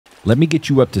let me get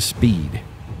you up to speed.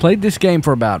 Played this game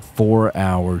for about 4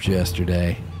 hours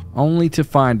yesterday, only to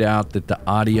find out that the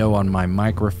audio on my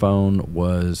microphone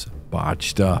was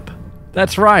botched up.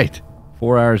 That's right,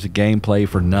 4 hours of gameplay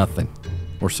for nothing,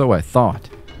 or so I thought.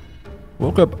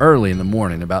 Woke up early in the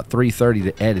morning, about 3:30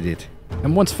 to edit it,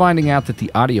 and once finding out that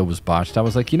the audio was botched, I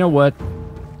was like, you know what?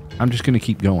 I'm just going to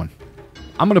keep going.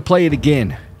 I'm going to play it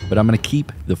again, but I'm going to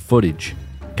keep the footage.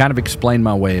 Kind of explain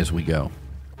my way as we go.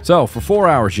 So, for 4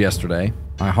 hours yesterday,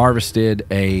 I harvested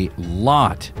a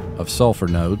lot of sulfur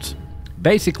nodes.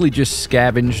 Basically just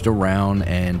scavenged around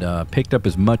and picked up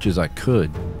as much as I could.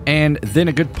 And then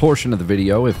a good portion of the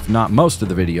video, if not most of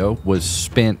the video, was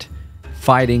spent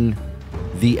fighting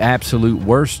the absolute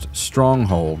worst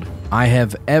stronghold I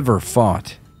have ever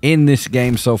fought in this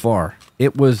game so far.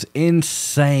 It was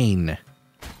insane.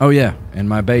 Oh yeah, and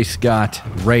my base got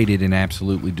raided and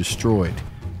absolutely destroyed.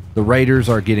 The raiders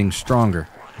are getting stronger.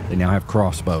 They now have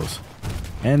crossbows.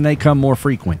 And they come more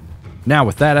frequent. Now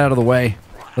with that out of the way,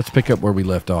 let's pick up where we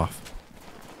left off.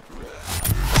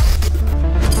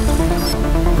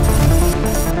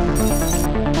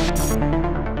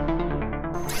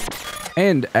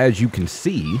 And as you can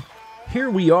see, here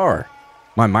we are.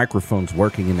 My microphone's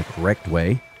working in the correct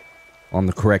way, on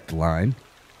the correct line,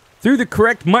 through the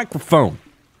correct microphone.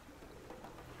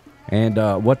 And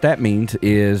what that means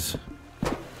is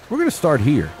we're going to start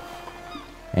here.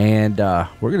 And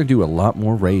we're going to do a lot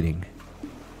more raiding.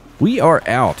 We are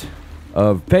out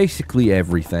of basically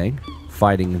everything,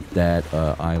 fighting that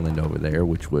island over there,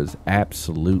 which was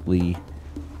absolutely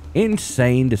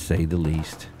insane to say the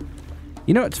least.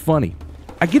 You know, it's funny.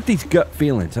 I get these gut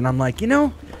feelings, and I'm like, you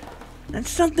know,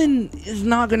 something is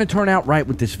not going to turn out right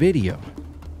with this video.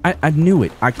 I knew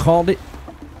it. I called it.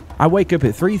 I wake up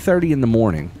at 3:30 in the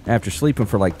morning after sleeping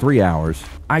for like 3 hours.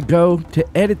 I go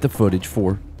to edit the footage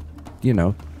for, you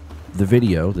know, the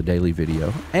video, the daily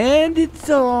video, and it's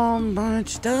all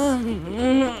bunched up.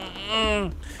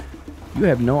 You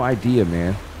have no idea,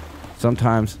 man.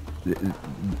 Sometimes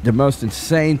the most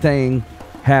insane thing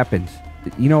happens.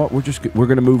 You know what? We're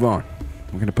gonna move on.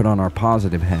 We're gonna put on our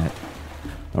positive hat,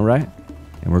 all right?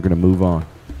 And we're gonna move on.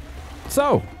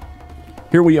 So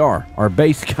here we are. Our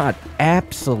base got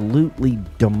absolutely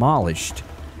demolished,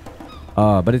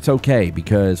 but it's okay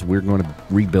because we're going to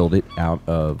rebuild it out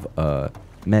of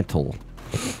metal.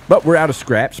 But we're out of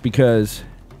scraps because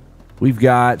we've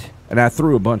got, and I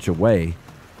threw a bunch away.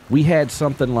 We had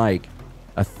something like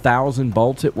 1,000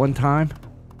 bolts at one time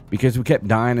because we kept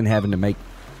dying and having to make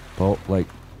bolt. Like,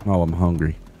 oh, I'm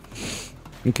hungry.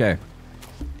 Okay,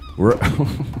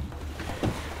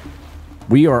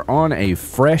 we are on a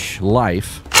fresh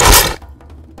life,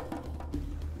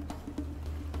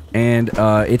 and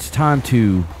it's time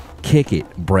to kick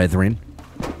it, brethren.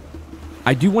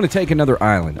 I do want to take another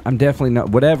island. I'm definitely not,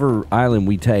 whatever island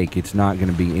we take, it's not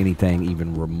going to be anything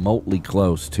even remotely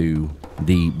close to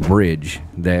the bridge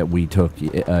that we took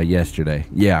yesterday.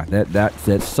 Yeah,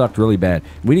 that sucked really bad.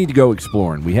 We need to go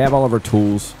exploring. We have all of our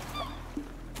tools.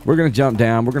 We're going to jump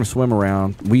down. We're going to swim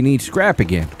around. We need scrap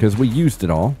again because we used it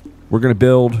all. We're going to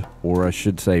build, or I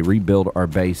should say rebuild our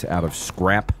base out of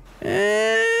scrap.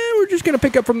 And we're just going to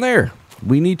pick up from there.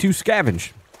 We need to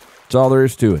scavenge. That's all there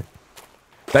is to it.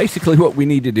 Basically what we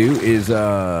need to do is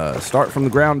start from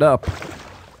the ground up.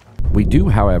 We do,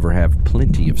 however, have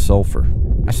plenty of sulfur.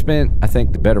 I spent, I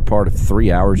think, the better part of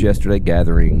 3 hours yesterday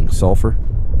gathering sulfur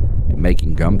and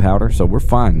making gunpowder, so we're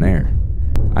fine there.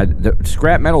 The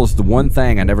scrap metal is the one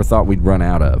thing I never thought we'd run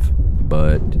out of,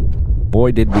 but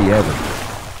boy did we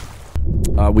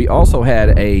ever. We also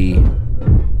had a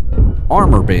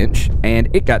armor bench,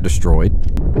 and it got destroyed.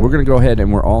 We're going to go ahead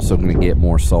and we're also going to get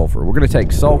more sulfur. We're going to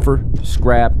take sulfur,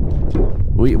 scrap.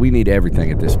 We need everything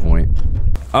at this point.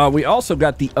 We also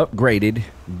got the upgraded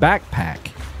backpack.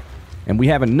 And we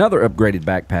have another upgraded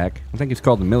backpack. I think it's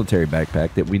called the military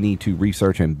backpack that we need to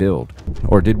research and build.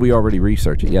 Or did we already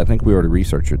research it? Yeah, I think we already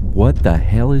researched it. What the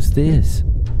hell is this?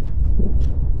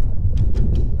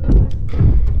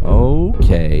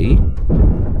 Okay.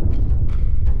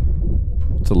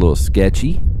 It's a little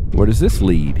sketchy. Where does this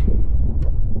lead?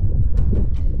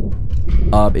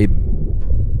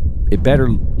 It better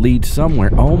lead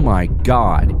somewhere. Oh my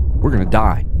god. We're gonna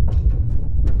die.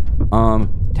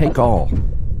 Take all.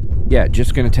 Yeah,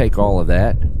 just gonna take all of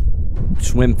that.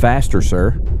 Swim faster,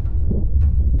 sir.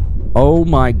 Oh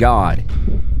my god.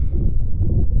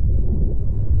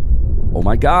 Oh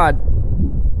my god.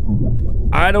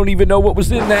 I don't even know what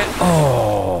was in that.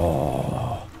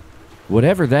 Oh.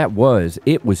 Whatever that was,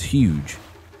 it was huge.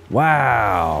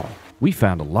 Wow. We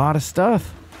found a lot of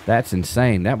stuff. That's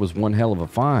insane. That was one hell of a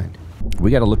find.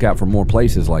 We got to look out for more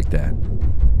places like that.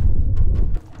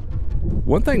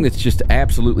 One thing that's just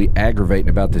absolutely aggravating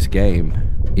about this game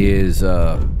is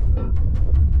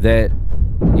that,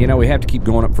 you know, we have to keep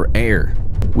going up for air.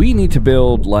 We need to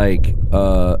build, like,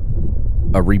 a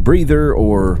rebreather,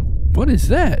 or what is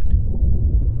that?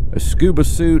 A scuba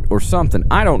suit or something.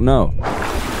 I don't know.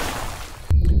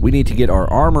 We need to get our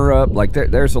armor up. Like,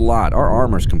 there's a lot. Our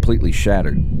armor's completely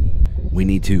shattered. We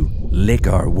need to lick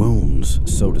our wounds,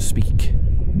 so to speak.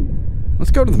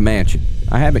 Let's go to the mansion.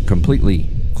 I haven't completely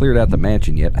cleared out the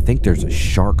mansion yet. I think there's a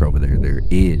shark over there. There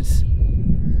is.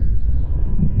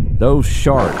 Those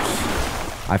sharks,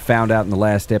 I found out in the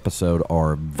last episode,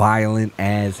 are violent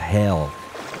as hell.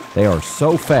 They are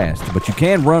so fast, but you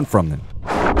can run from them.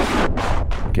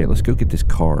 Okay, let's go get this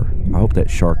car. I hope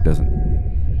that shark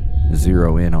doesn't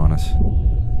zero in on us.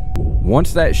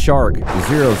 Once that shark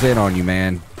zeroes in on you,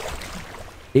 man,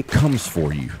 it comes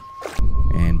for you.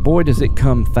 And boy, does it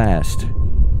come fast.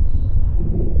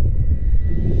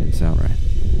 Didn't sound right.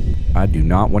 I do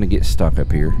not want to get stuck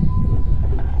up here.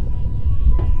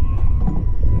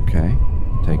 Okay,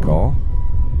 take all.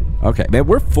 Okay, man,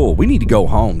 we're full. We need to go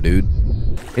home, dude.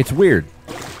 It's weird,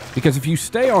 because if you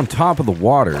stay on top of the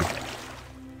water,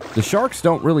 the sharks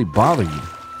don't really bother you.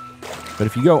 But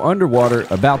if you go underwater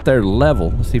about their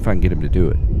level, let's see if I can get him to do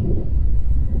it.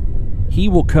 He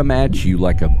will come at you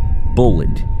like a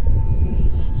bullet.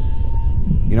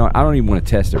 You know, I don't even want to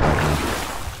test it right now.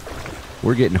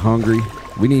 We're getting hungry.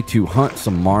 We need to hunt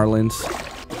some marlins.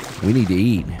 We need to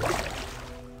eat.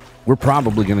 We're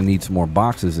probably going to need some more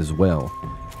boxes as well.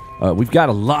 We've got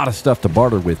a lot of stuff to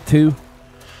barter with too.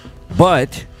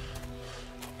 But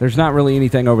there's not really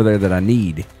anything over there that I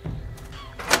need.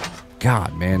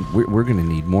 God, man, we're going to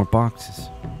need more boxes.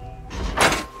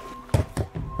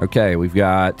 Okay, we've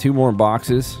got 2 more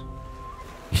boxes.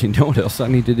 You know what else I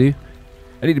need to do?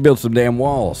 I need to build some damn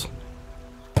walls.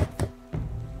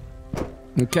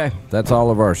 Okay, that's all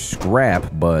of our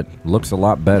scrap, but looks a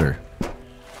lot better.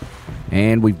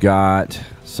 And we've got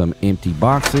some empty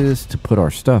boxes to put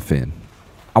our stuff in.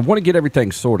 I want to get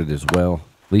everything sorted as well,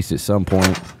 at least at some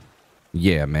point.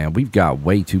 Yeah, man, we've got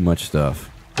way too much stuff.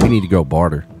 We need to go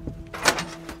barter.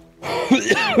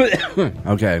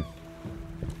 Okay.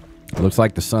 Looks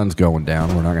like the sun's going down.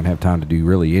 We're not going to have time to do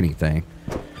really anything.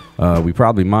 We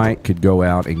probably could go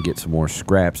out and get some more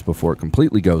scraps before it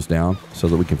completely goes down so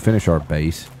that we can finish our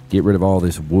base. Get rid of all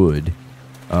this wood.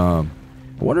 I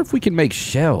wonder if we can make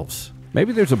shelves.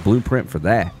 Maybe there's a blueprint for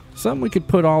that. Something we could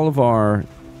put all of our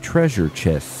treasure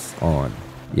chests on.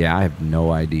 Yeah, I have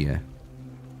no idea.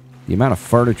 The amount of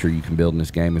furniture you can build in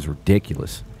this game is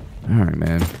ridiculous. Alright,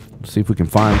 man. Let's see if we can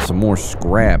find some more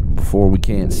scrap before we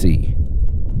can't see.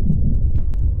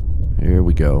 Here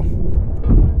we go.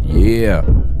 Yeah.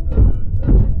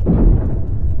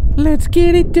 Let's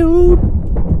get it, dude.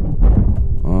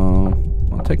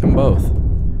 I'll take them both.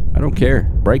 I don't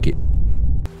care. Break it.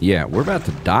 Yeah, we're about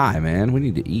to die, man. We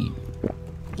need to eat.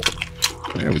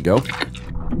 There we go.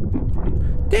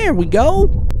 There we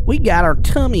go. We got our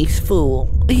tummies full.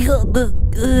 We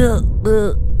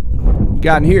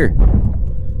got in here.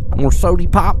 More sody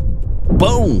pop.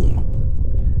 Boom.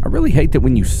 I really hate that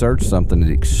when you search something, it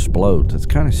explodes. It's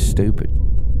kind of stupid.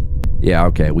 Yeah,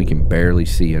 okay. We can barely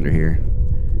see under here.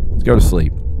 Let's go to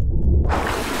sleep.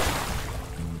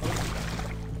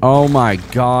 Oh my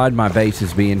God, my base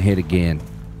is being hit again.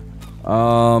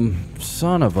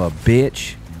 Son of a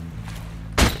bitch.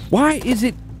 Why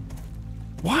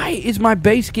is my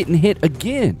base getting hit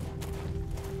again?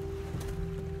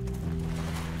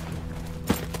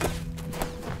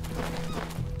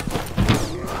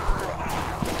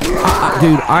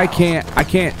 Dude, I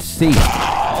can't see.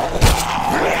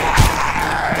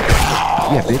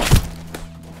 Yeah, bitch.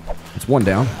 It's one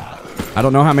down. I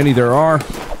don't know how many there are.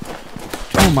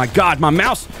 Oh my God, my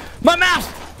mouse! My mouse!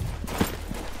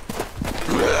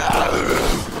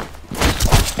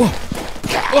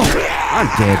 Oh, I'm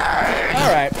dead.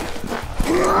 Alright.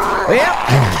 Well,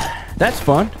 that's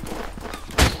fun.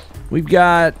 We've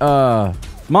got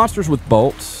monsters with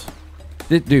bolts.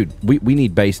 Dude, we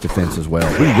need base defense as well.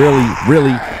 We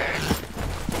really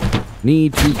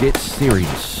need to get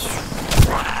serious.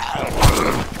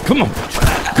 Come on.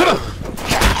 Come on.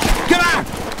 Come on.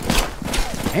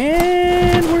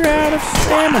 And we're out of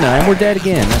stamina. And we're dead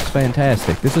again. That's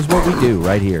fantastic. This is what we do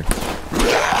right here.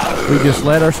 We just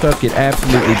let our stuff get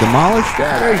absolutely demolished.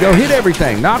 There you go. Hit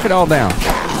everything. Knock it all down.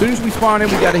 As soon as we spawn in,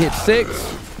 we got to hit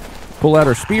 6. Pull out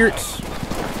our spirits.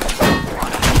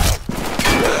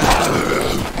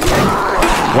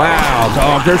 Wow,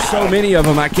 dog. There's so many of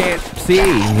them I can't see,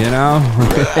 you know?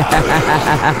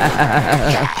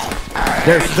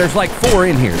 There's like 4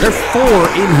 in here. There's 4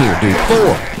 in here, dude.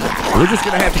 4. We're just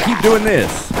gonna have to keep doing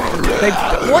this.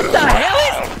 What the hell is?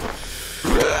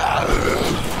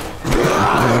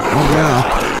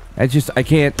 I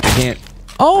can't.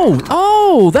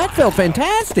 Oh, that felt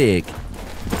fantastic.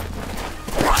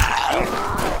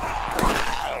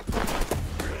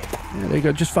 Yeah, there you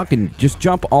go. Just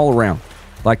jump all around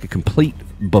like a complete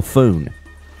buffoon.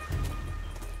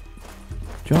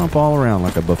 Jump all around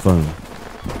like a buffoon.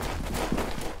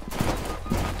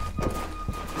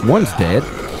 One's dead.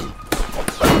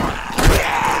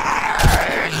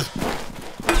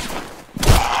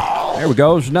 There we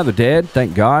go. There's another dead.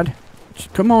 Thank God.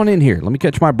 Just come on in here. Let me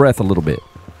catch my breath a little bit.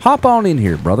 Hop on in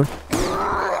here, brother.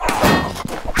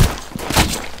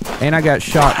 And I got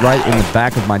shot right in the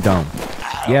back of my dome.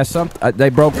 Yeah, they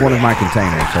broke one of my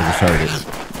containers. I just heard it.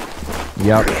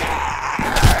 Yep.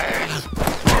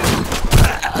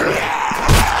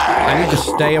 I need to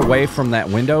stay away from that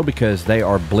window because they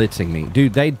are blitzing me.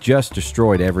 Dude, they just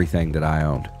destroyed everything that I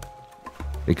owned.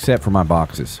 Except for my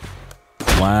boxes.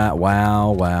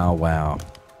 Wow.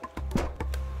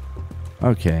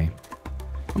 Okay.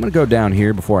 I'm going to go down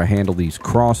here before I handle these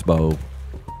crossbow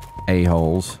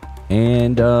a-holes.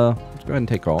 And, let's go ahead and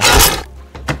take off.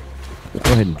 Let's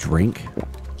go ahead and drink.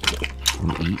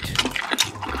 And eat.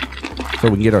 So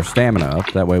we can get our stamina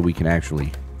up. That way we can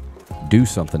actually do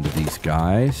something to these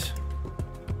guys.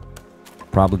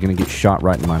 Probably going to get shot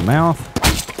right in my mouth.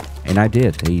 And I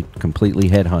did. He completely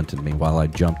headhunted me while I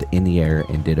jumped in the air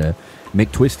and did a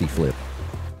McTwisty flip.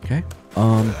 Okay.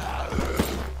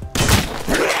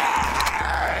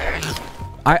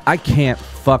 I can't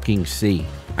fucking see.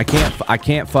 I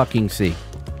can't fucking see.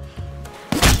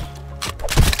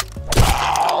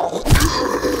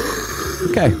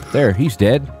 Okay, there, he's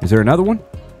dead. Is there another one?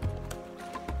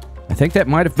 I think that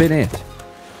might have been it.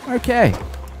 Okay.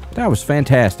 That was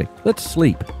fantastic. Let's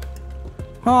sleep.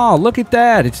 Oh, look at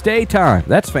that. It's daytime.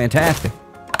 That's fantastic.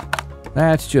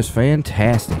 That's just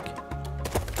fantastic.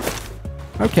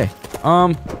 Okay.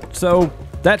 So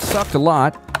that sucked a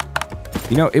lot.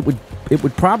 You know, it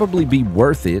would probably be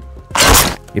worth it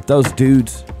if those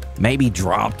dudes maybe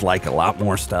dropped like a lot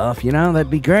more stuff, you know, that'd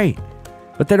be great.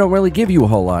 But they don't really give you a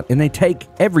whole lot, and they take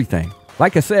everything.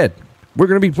 Like I said, we're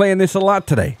going to be playing this a lot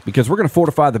today because we're going to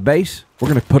fortify the base. We're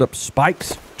going to put up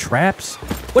spikes, traps,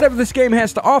 whatever this game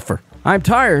has to offer. I'm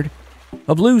tired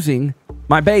of losing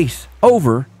my base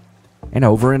over and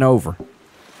over and over.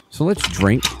 So let's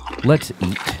drink. Let's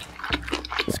eat.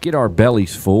 Let's get our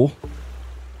bellies full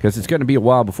because it's going to be a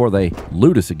while before they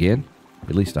loot us again.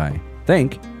 At least I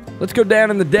think. Let's go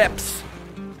down in the depths.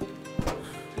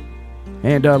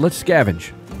 And let's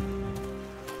scavenge.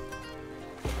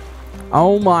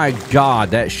 Oh my God,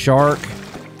 that shark.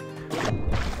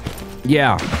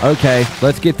 Yeah, okay.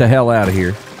 Let's get the hell out of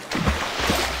here.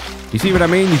 You see what I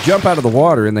mean? You jump out of the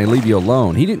water and they leave you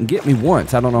alone. He didn't get me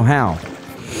once. I don't know how.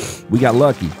 We got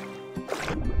lucky.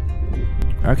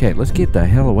 Okay, let's get the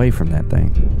hell away from that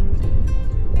thing.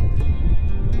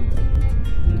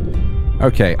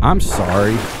 Okay, I'm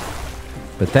sorry.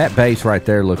 But that base right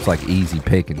there looks like easy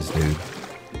pickings, dude.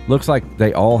 Looks like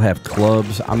they all have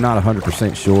clubs. I'm not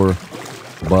 100% sure.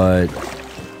 But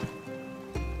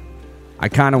I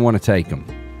kind of want to take them.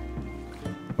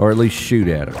 Or at least shoot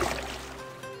at them.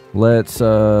 Let's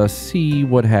see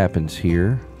what happens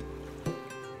here.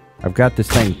 I've got this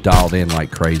thing dialed in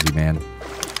like crazy, man.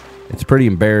 It's pretty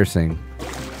embarrassing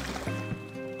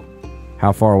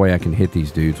how far away I can hit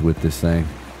these dudes with this thing.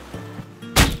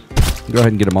 Go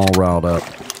ahead and get them all riled up.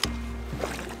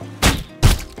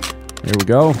 There we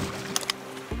go.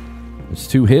 It's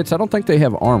 2 hits. I don't think they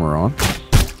have armor on.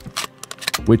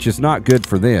 Which is not good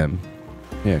for them.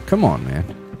 Yeah, come on, man.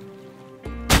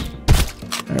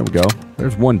 There we go.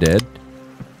 There's one dead.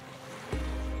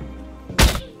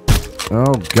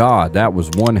 Oh, God. That was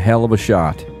one hell of a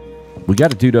shot. We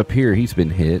got a dude up here. He's been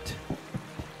hit.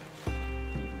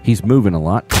 He's moving a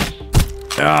lot.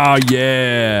 Oh,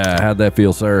 yeah. How'd that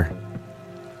feel, sir?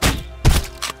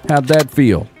 How'd that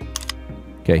feel?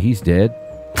 Okay, he's dead.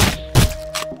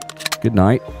 Good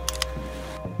night.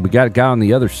 We got a guy on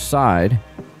the other side.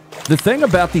 The thing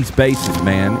about these bases,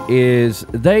 man, is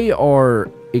they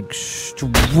are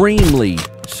extremely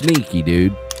sneaky,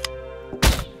 dude.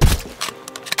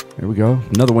 There we go.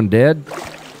 Another one dead.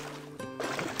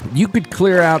 You could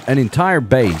clear out an entire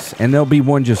base, and there'll be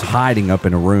one just hiding up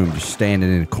in a room, just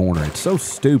standing in a corner. It's so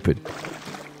stupid.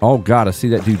 Oh, God, I see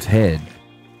that dude's head.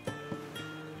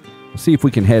 Let's see if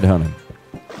we can headhunt him.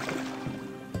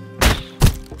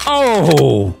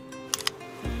 Oh!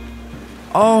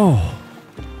 Oh!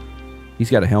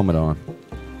 He's got a helmet on.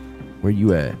 Where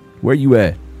you at? Where you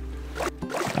at?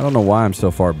 I don't know why I'm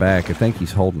so far back. I think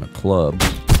he's holding a club.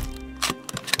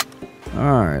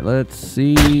 All right, let's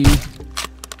see.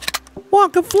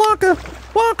 Waka flocka,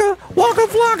 waka, waka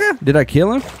flocka. Did I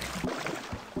kill him?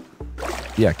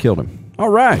 Yeah, I killed him. All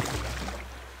right.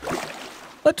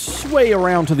 Let's sway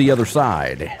around to the other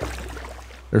side.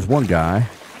 There's one guy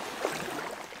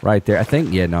right there. I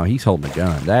think, yeah, no, he's holding a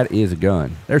gun. That is a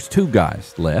gun. There's two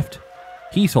guys left.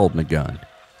 He's holding a gun.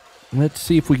 Let's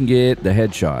see if we can get the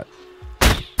headshot.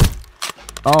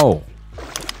 Oh.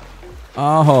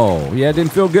 Oh, yeah, it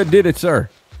didn't feel good, did it, sir?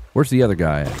 Where's the other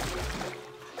guy at?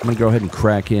 I'm going to go ahead and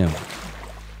crack him.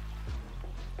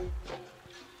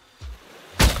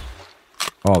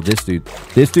 Oh, this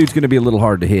dude's going to be a little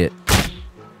hard to hit.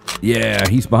 Yeah,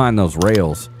 he's behind those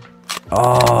rails.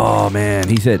 Oh, man,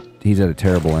 he's at a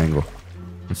terrible angle.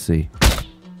 Let's see.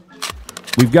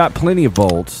 We've got plenty of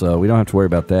bolts, so we don't have to worry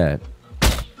about that.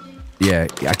 Yeah,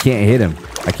 I can't hit him.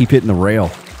 I keep hitting the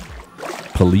rail.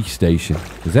 Police station.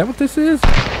 Is that what this is?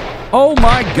 Oh,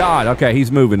 my God. Okay,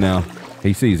 he's moving now.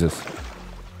 He sees us.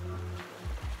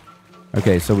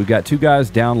 Okay, so we've got two guys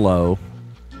down low.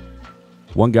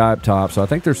 One guy up top, so I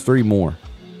think there's three more.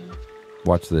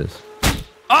 Watch this.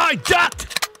 I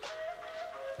ducked!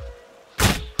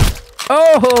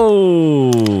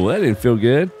 Oh, that didn't feel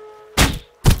good.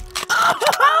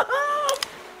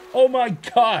 Oh, my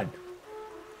God.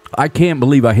 I can't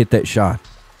believe I hit that shot.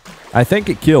 I think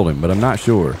it killed him, but I'm not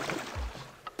sure.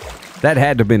 That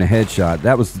had to have been a headshot.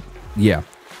 That was, yeah.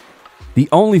 The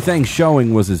only thing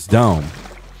showing was his dome.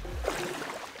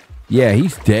 Yeah,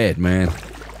 he's dead, man.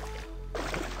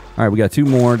 All right, we got two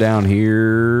more down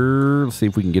here. Let's see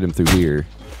if we can get him through here.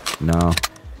 No,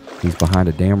 he's behind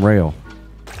a damn rail.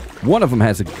 One of them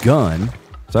has a gun,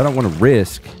 so I don't want to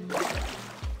risk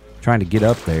trying to get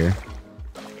up there.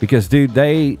 Because, dude,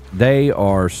 they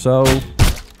are so...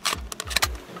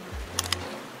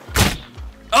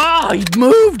 Oh, he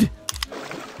moved!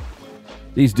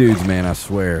 These dudes, man, I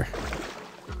swear.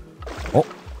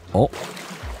 Oh,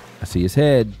 I see his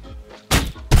head.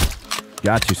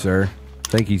 Got you, sir.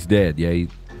 Think he's dead. Yeah,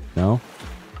 no?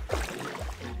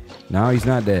 No, he's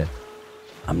not dead.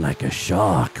 I'm like a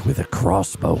shark with a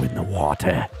crossbow in the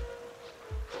water.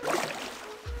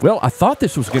 Well, I thought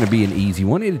this was going to be an easy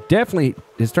one. It definitely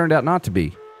has turned out not to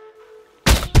be.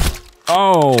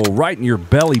 Oh, right in your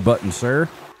belly button, sir.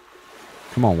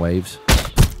 Come on, Waves.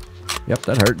 Yep,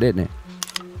 that hurt, didn't it?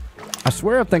 I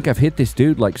swear I think I've hit this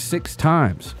dude like 6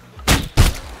 times.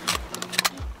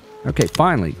 Okay,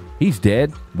 finally. He's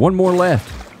dead. One more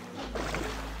left.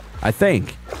 I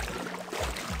think.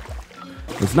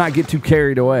 Let's not get too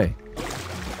carried away.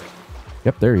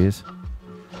 Yep, there he is.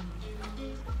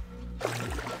 Go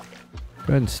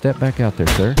ahead and step back out there,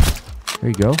 sir. There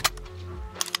you go.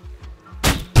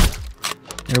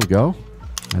 There we go.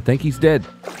 I think he's dead.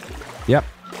 Yep,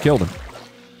 killed him.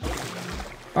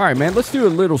 All right, man, let's do a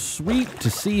little sweep to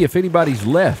see if anybody's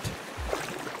left.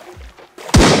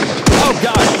 Oh,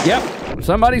 God, yep,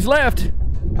 somebody's left.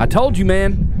 I told you,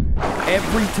 man.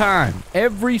 Every time.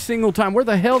 Every single time. Where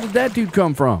the hell did that dude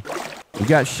come from? We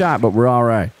got shot, but we're all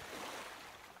right.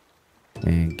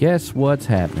 And guess what's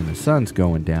happening? The sun's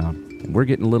going down. And we're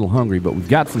getting a little hungry, but we've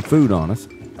got some food on us.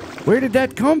 Where did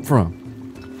that come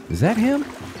from? Is that him?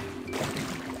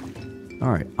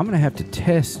 All right, I'm going to have to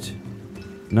test.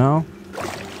 No?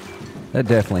 That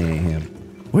definitely ain't him.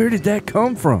 Where did that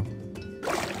come from?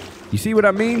 You see what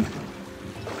I mean?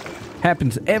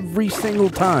 Happens every single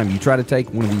time you try to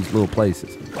take one of these little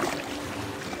places.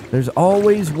 There's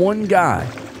always one guy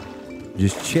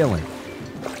just chilling.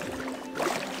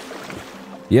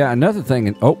 Yeah, another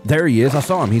thing. Oh, there he is. I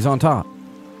saw him. He's on top.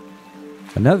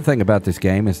 Another thing about this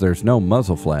game is there's no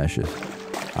muzzle flashes.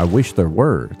 I wish there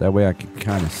were. That way I could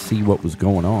kind of see what was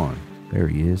going on. There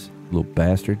he is, little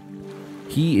bastard.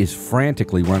 He is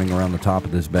frantically running around the top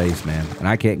of this base, man, and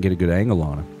I can't get a good angle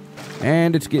on him.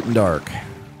 And it's getting dark.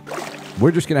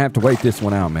 We're just going to have to wait this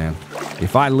one out, man.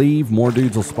 If I leave, more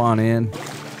dudes will spawn in.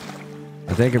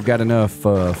 I think I've got enough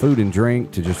food and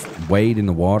drink to just wade in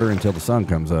the water until the sun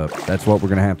comes up. That's what we're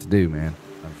going to have to do, man.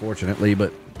 Unfortunately,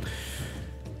 but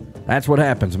that's what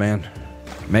happens, man.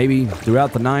 Maybe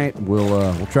throughout the night,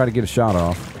 we'll try to get a shot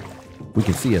off. We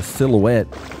can see a silhouette.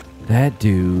 That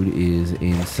dude is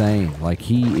insane. Like,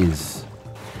 he is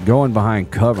going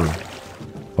behind cover.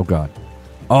 Oh, God.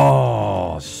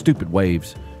 Oh, stupid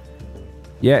waves.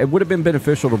 Yeah, it would have been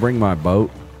beneficial to bring my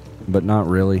boat, but not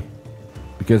really.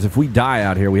 Because if we die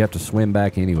out here, we have to swim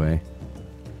back anyway.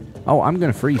 Oh, I'm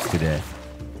going to freeze to death.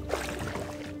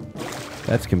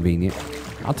 That's convenient.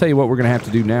 I'll tell you what we're going to have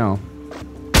to do now.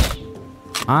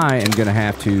 I'm going to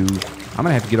have to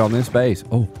get on this base.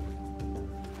 Oh,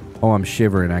 I'm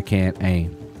shivering. I can't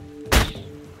aim.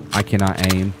 I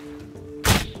cannot aim.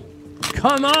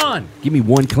 Come on. Give me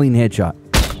one clean headshot.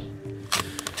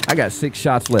 I got 6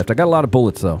 shots left. I got a lot of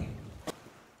bullets, though.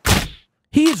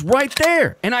 He's right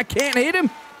there, and I can't hit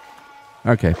him.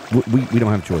 Okay, we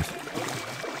don't have a choice.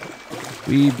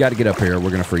 We've got to get up here. We're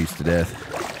going to freeze to death.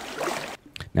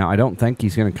 Now, I don't think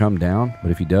he's going to come down, but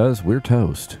if he does, we're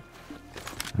toast.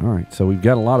 All right, so we've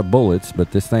got a lot of bullets, but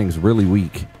this thing's really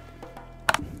weak.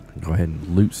 Go ahead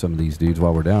and loot some of these dudes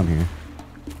while we're down here.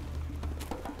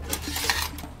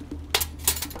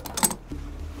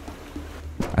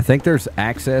 I think there's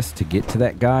access to get to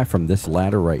that guy from this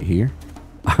ladder right here.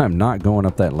 I'm not going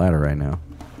up that ladder right now.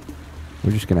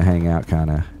 We're just going to hang out kind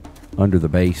of under the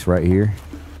base right here.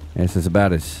 And this is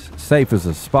about as safe as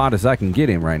a spot as I can get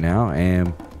in right now.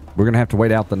 And we're going to have to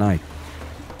wait out the night.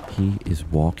 He is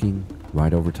walking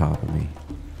right over top of me.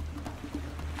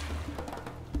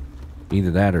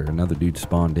 Either that or another dude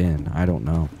spawned in. I don't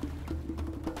know.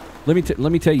 Let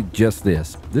me tell you just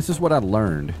this. This is what I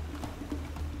learned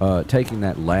taking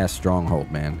that last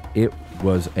stronghold, man. It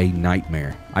was a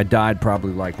nightmare. I died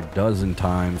probably like a dozen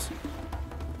times.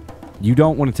 You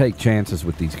don't want to take chances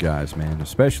with these guys, man.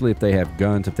 Especially if they have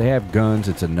guns. If they have guns,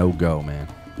 it's a no-go, man.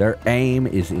 Their aim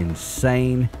is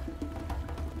insane.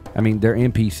 I mean, they're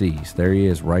NPCs. There he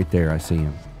is right there. I see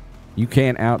him. You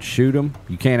can't outshoot him.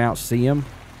 You can't outsee him.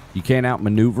 You can't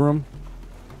outmaneuver him.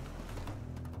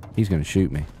 He's going to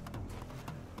shoot me.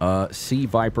 Sea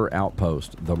Viper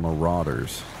Outpost. The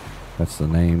Marauders. That's the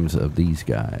names of these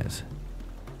guys.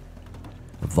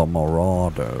 The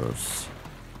Marauders.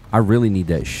 I really need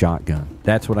that shotgun.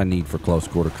 That's what I need for close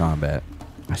quarter combat.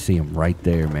 I see him right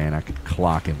there, man. I could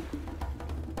clock him.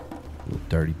 Little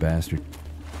dirty bastard.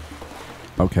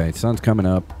 Okay, sun's coming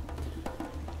up.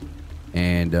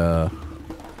 And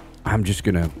I'm just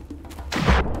gonna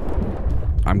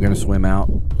swim out.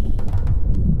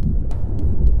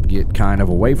 Get kind of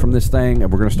away from this thing,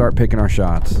 and we're gonna start picking our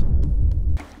shots.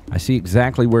 I see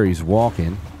exactly where he's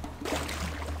walking.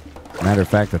 Matter of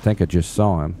fact, I think I just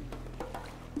saw him.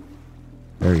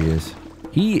 There he is.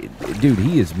 Dude,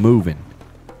 he is moving.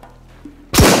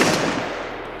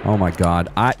 Oh my God.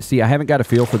 I haven't got a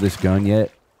feel for this gun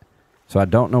yet. So I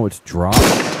don't know its drop.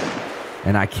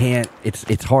 And I can't,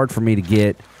 it's hard for me to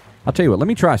get. I'll tell you what, let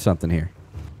me try something here.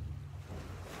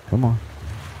 Come on.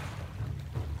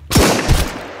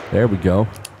 There we go.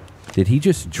 Did he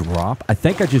just drop? I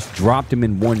think I just dropped him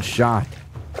in one shot.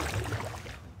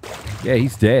 Yeah,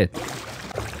 he's dead.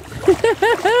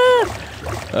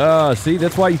 See,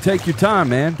 that's why you take your time,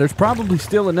 man. There's probably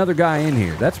still another guy in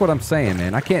here. That's what I'm saying,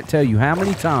 man. I can't tell you how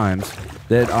many times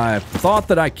that I thought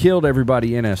that I killed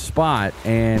everybody in a spot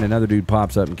and another dude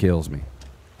pops up and kills me.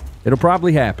 It'll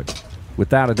probably happen,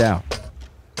 without a doubt.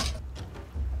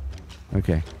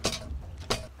 Okay.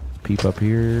 Let's peep up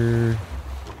here.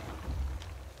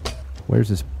 Where's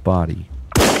this body?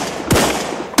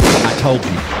 I told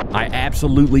you. I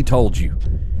absolutely told you.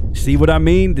 See what I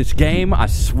mean? This game, I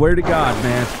swear to God,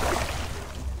 man.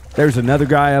 There's another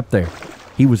guy up there.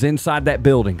 He was inside that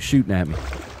building shooting at me.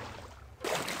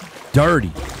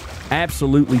 Dirty.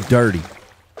 Absolutely dirty.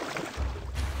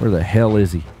 Where the hell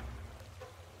is he?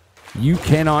 You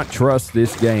cannot trust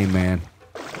this game, man.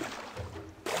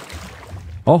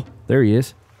 Oh, there he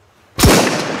is.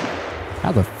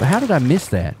 How did I miss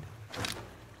that?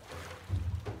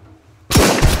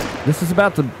 This is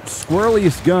about the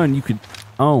squirreliest gun you could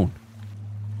own.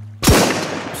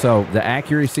 So the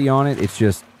accuracy on it, it's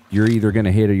just you're either going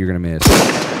to hit or you're going to miss.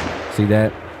 See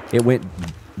that? It went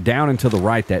down and to the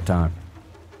right that time.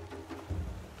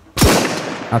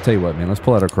 I'll tell you what, man. Let's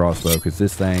pull out our crossbow because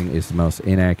this thing is the most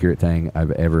inaccurate thing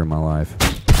I've ever in my life.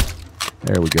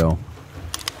 There we go.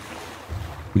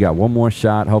 We got one more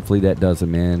shot. Hopefully that does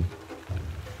him in.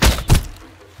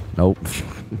 Nope.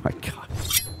 Oh my God.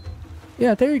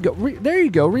 Yeah, there you go. There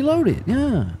you go. Reload it.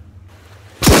 Yeah.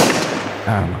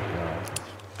 Oh my God.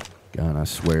 God, I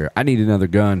swear. I need another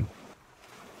gun.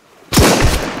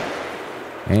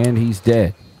 And he's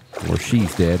dead. Or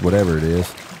she's dead. Whatever it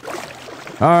is.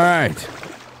 All right.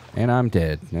 And I'm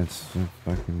dead. That's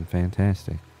fucking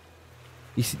fantastic.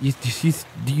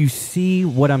 Do you see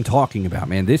what I'm talking about,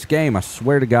 man? This game, I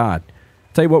swear to God.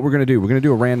 I'll tell you what we're going to do. We're going to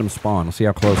do a random spawn. We'll see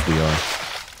how close we are.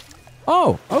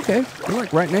 Oh, okay. We're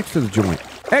like right next to the joint.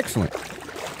 Excellent.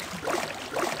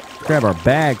 Grab our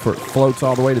bag before it floats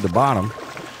all the way to the bottom.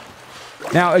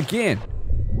 Now, again,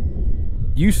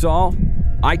 you saw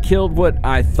I killed what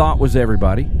I thought was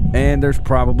everybody, and there's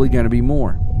probably going to be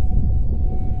more.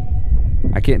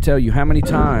 I can't tell you how many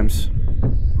times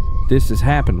this has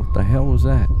happened. What the hell was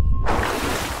that?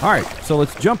 All right, so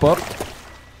let's jump up.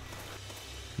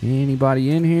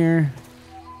 Anybody in here?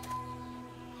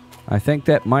 I think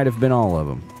that might have been all of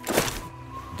them.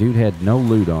 Dude had no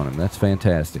loot on him. That's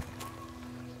fantastic.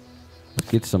 Let's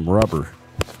get some rubber.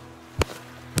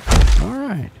 All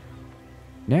right.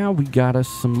 Now we got us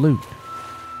some loot.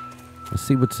 Let's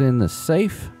see what's in the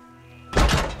safe.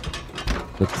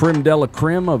 The creme de la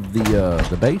creme of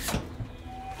the base.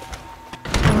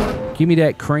 Give me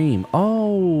that cream.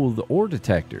 Oh, the ore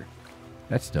detector.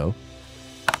 That's dope.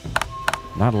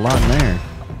 Not a lot in there.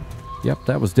 Yep,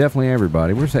 that was definitely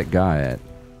everybody. Where's that guy at?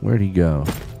 Where'd he go?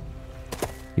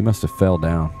 He must have fell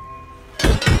down.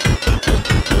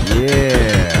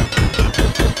 Yeah.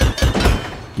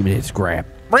 Give me that scrap.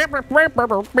 All right,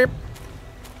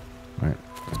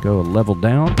 let's go a level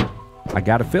down. I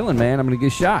got a feeling, man, I'm going to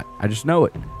get shot. I just know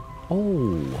it.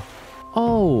 Oh.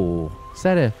 Oh. Is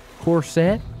that a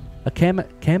Corsair? A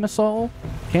camisole?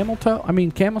 Camel toe? I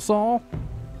mean, camisole?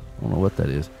 I don't know what that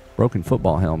is. Broken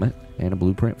football helmet and a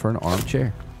blueprint for an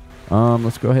armchair.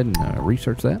 Let's go ahead and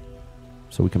research that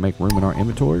so we can make room in our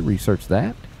inventory. Research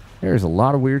that. There's a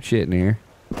lot of weird shit in here.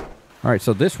 All right,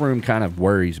 so this room kind of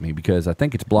worries me because I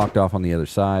think it's blocked off on the other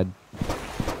side.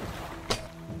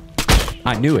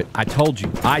 I knew it. I told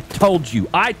you. I told you.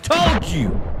 I told you.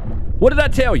 What did I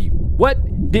tell you?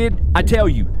 What did I tell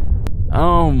you?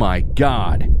 Oh, my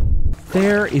God.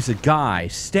 There is a guy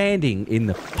standing in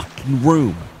the fucking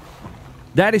room.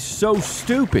 That is so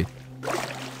stupid.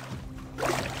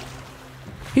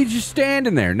 He's just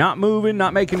standing there, not moving,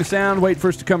 not making a sound, waiting for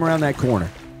us to come around that corner.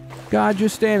 God,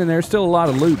 just standing there. Still a lot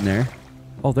of loot in there.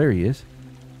 Oh, there he is.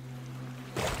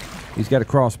 He's got a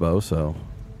crossbow, so...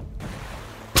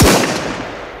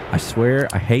 I swear,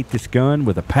 I hate this gun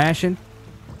with a passion.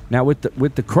 Now, with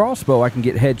the crossbow, I can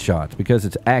get headshots because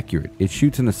it's accurate. It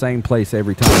shoots in the same place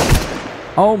every time.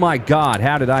 Oh, my God.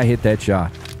 How did I hit that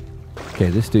shot? Okay,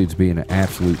 this dude's being an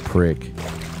absolute prick.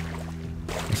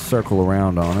 Let's circle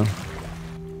around on him.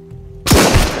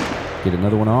 Get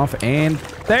another one off, and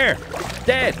there!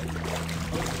 Dead!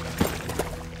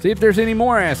 See if there's any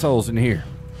more assholes in here.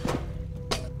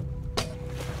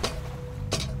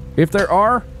 If there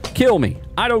are, kill me.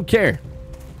 I don't care.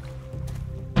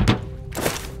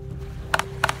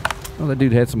 Oh, that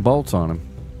dude had some bolts on him.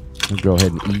 I'll go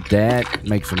ahead and eat that.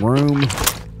 Make some room.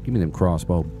 Give me them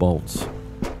crossbow bolts.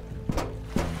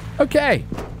 Okay.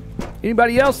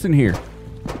 Anybody else in here?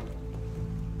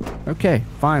 Okay,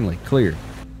 finally, clear.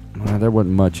 There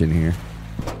wasn't much in here.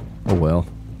 Oh, well.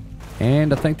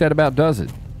 And I think that about does it.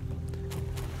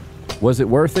 Was it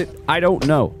worth it? I don't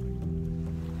know.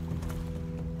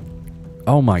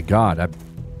 Oh, my God. I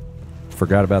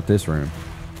forgot about this room.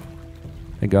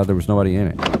 Thank God there was nobody in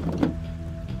it.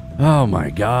 Oh,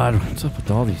 my God. What's up with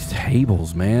all these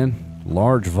tables, man?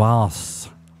 Large vase.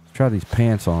 Let's try these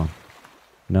pants on.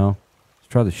 No? Let's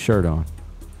try the shirt on.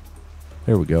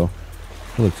 There we go.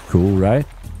 That looks cool, right?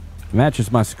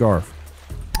 Matches my scarf.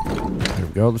 There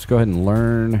we go. Let's go ahead and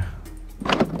learn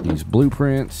these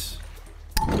blueprints.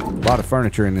 A lot of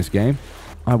furniture in this game.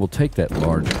 I will take that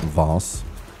large vase.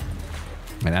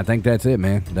 And I think that's it,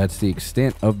 man. That's the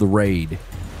extent of the raid.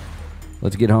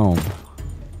 Let's get home.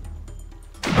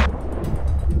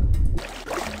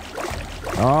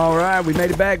 All right, we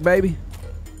made it back, baby.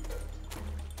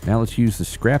 Now let's use the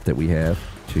scrap that we have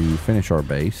to finish our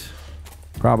base.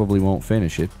 Probably won't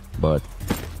finish it, but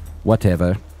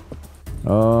whatever.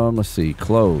 Let's see.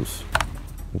 Clothes.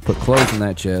 We'll put clothes in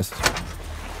that chest.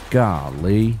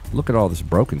 Golly. Look at all this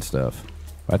broken stuff.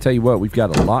 I tell you what, we've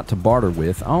got a lot to barter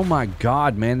with. Oh my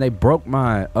God, man. They broke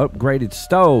my upgraded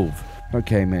stove.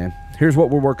 Okay, man. Here's what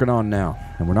we're working on now.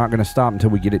 And we're not going to stop until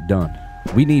we get it done.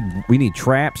 We need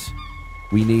traps.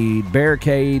 We need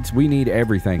barricades. We need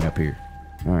everything up here.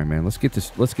 All right, man. Let's get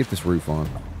this roof on.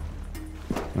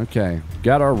 Okay.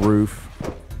 Got our roof.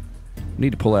 We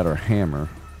need to pull out our hammer.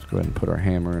 Let's go ahead and put our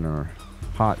hammer in our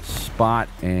hot spot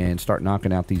and start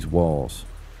knocking out these walls.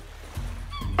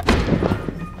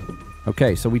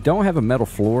 Okay, so we don't have a metal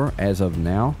floor as of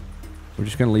now. We're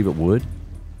just going to leave it wood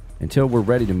until we're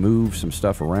ready to move some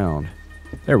stuff around.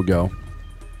 There we go.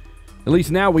 At least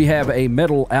now we have a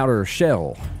metal outer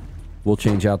shell. We'll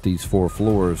change out these 4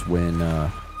 floors when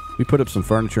we put up some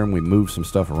furniture and we move some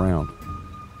stuff around.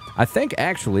 I think,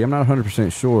 actually, I'm not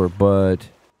 100% sure, but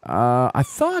I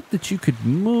thought that you could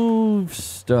move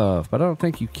stuff, but I don't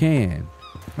think you can.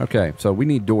 Okay, so we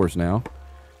need doors now.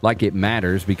 Like it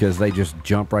matters because they just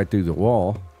jump right through the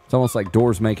wall. It's almost like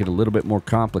doors make it a little bit more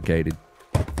complicated.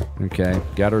 Okay,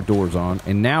 got our doors on.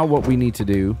 And now what we need to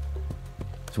do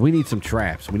is we need some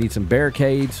traps. We need some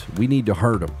barricades. We need to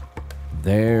hurt them.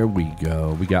 There we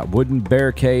go. We got wooden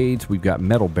barricades. We've got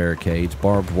metal barricades,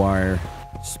 barbed wire,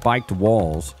 spiked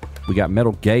walls. We got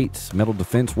metal gates, metal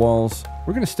defense walls.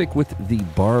 We're going to stick with the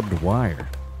barbed wire.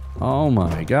 Oh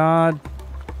my God.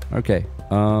 Okay.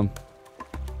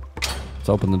 Let's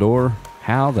open the door.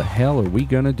 How the hell are we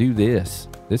gonna do this?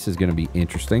 This is gonna be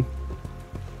interesting.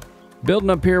 Building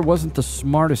up here wasn't the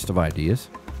smartest of ideas,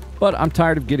 but I'm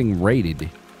tired of getting raided.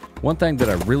 One thing that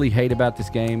I really hate about this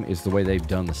game is the way they've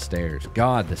done the stairs.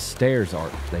 God, the stairs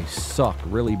they suck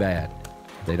really bad.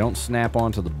 They don't snap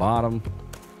onto the bottom.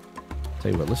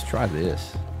 Tell you what, let's try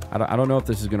this. I don't know if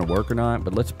this is going to work or not,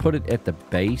 but let's put it at the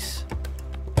base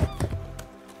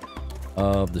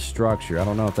of the structure. I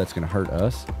don't know if that's going to hurt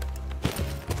us.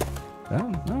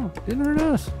 No, didn't hurt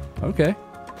us. Okay.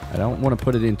 I don't want to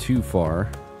put it in too far.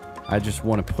 I just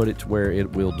want to put it to where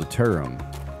it will deter them.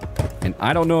 And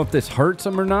I don't know if this hurts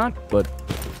them or not, but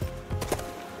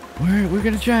we're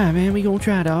going to try, man. We going to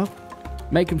try, dog.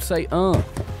 Make them say, nar.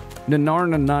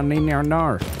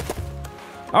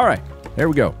 All right, there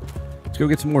we go. Let's go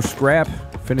get some more scrap,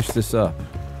 finish this up.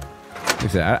 Like I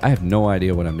said, I have no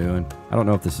idea what I'm doing. I don't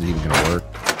know if this is even going to work.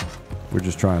 We're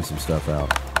just trying some stuff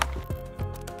out.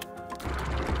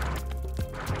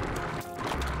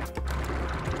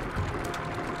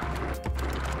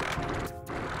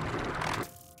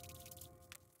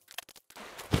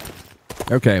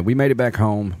 Okay, we made it back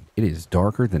home. It is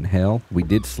darker than hell. We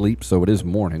did sleep, so it is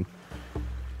morning.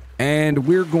 And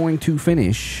we're going to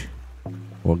finish.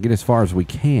 Well, get as far as we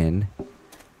can.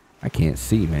 I can't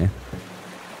see, man.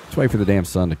 Let's wait for the damn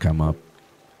sun to come up.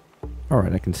 All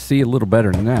right, I can see a little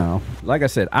better now. Like I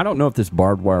said, I don't know if this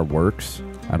barbed wire works.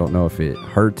 I don't know if it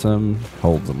hurts them,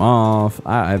 holds them off.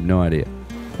 I have no idea.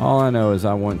 All I know is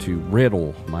I want to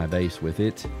riddle my base with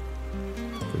it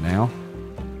for now.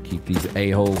 Keep these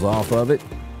a-holes off of it.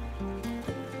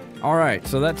 All right,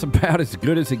 so that's about as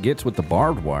good as it gets with the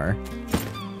barbed wire.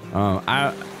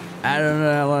 I don't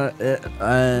know.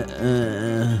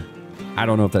 I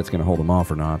don't know if that's going to hold them off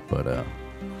or not, but it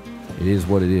is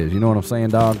what it is. You know what I'm saying,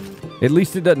 dog? At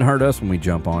least it doesn't hurt us when we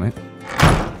jump on it.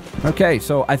 Okay,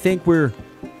 so I think we're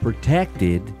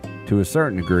protected to a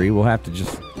certain degree. We'll have to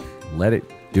just let it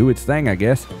do its thing, I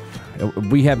guess.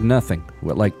 We have nothing.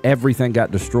 Like, everything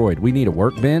got destroyed. We need a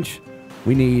workbench.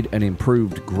 We need an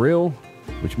improved grill,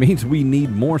 which means we need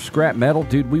more scrap metal.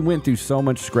 Dude, we went through so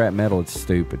much scrap metal, it's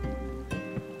stupid.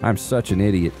 I'm such an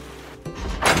idiot.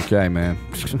 Okay, man.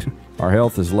 Our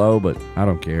health is low, but I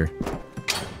don't care.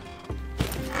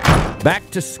 Back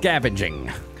to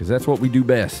scavenging, because that's what we do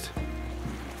best.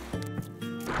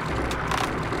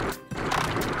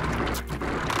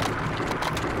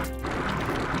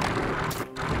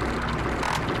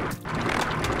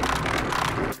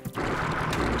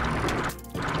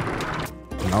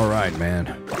 All right, man.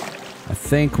 I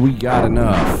think we got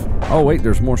enough. Oh, wait,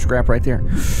 there's more scrap right there.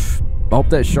 I hope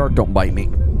that shark don't bite me.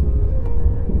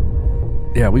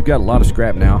 Yeah, we've got a lot of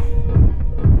scrap now.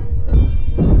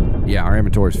 Yeah, our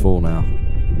inventory's full now.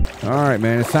 All right,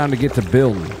 man, it's time to get to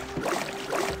building.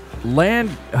 Land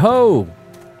ho!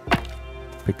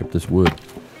 Pick up this wood.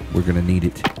 We're gonna need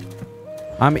it.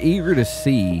 I'm eager to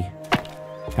see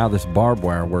how this barbed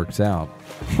wire works out.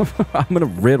 I'm gonna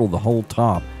riddle the whole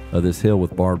top of this hill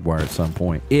with barbed wire at some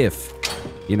point, if,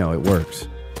 you know, it works.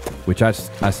 Which I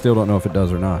still don't know if it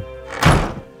does or not.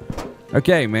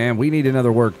 Okay, man, we need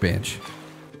another workbench.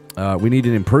 We need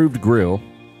an improved grill.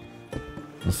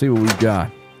 Let's see what we've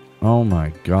got. Oh my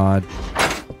god.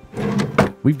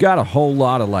 We've got a whole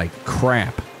lot of, like,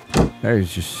 crap.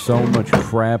 There's just so much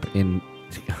crap in...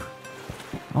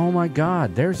 Oh my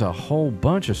god, there's a whole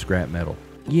bunch of scrap metal.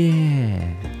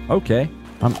 Yeah. Okay,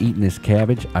 I'm eating this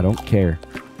cabbage. I don't care.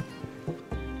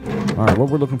 Alright, what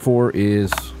we're looking for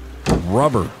is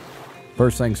rubber.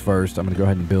 First things first, I'm going to go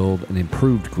ahead and build an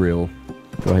improved grill.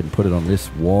 Go ahead and put it on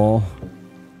this wall.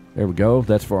 There we go.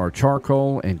 That's for our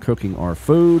charcoal and cooking our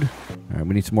food. All right,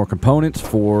 we need some more components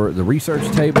for the research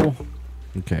table.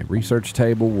 Okay, research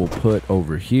table we'll put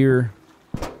over here.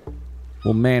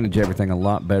 We'll manage everything a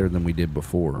lot better than we did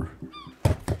before.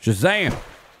 Shazam!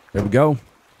 There we go. I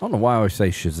don't know why I always say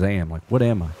Shazam. Like, what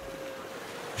am I?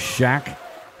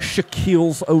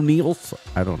 Shaquille O'Neal's?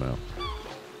 I don't know.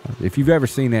 If you've ever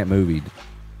seen that movie,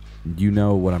 you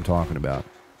know what I'm talking about.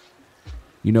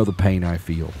 You know the pain I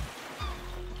feel.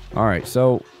 All right,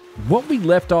 so what we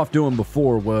left off doing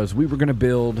before was we were going to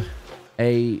build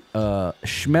a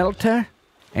smelter.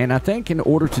 And I think in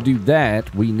order to do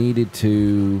that, we needed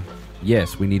to...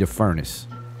 Yes, we need a furnace.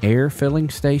 Air filling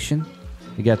station.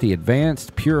 We got the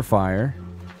advanced purifier.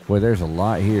 Boy, there's a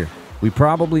lot here. We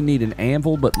probably need an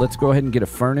anvil, but let's go ahead and get a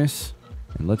furnace.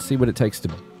 And let's see what it takes to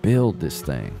build this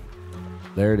thing.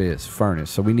 There it is, furnace.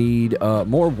 So we need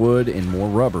more wood and more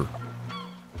rubber.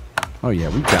 Oh yeah,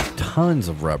 we've got tons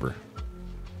of rubber.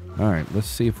 All right, let's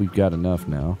see if we've got enough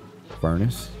now.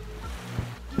 Furnace.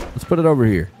 Let's put it over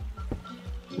here.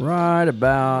 Right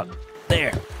about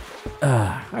there.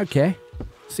 Okay.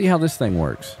 See how this thing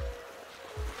works.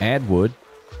 Add wood.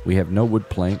 We have no wood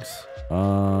planks.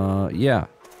 Yeah.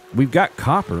 We've got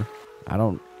copper. I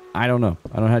don't know. I don't know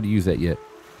how to use that yet.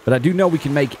 But I do know we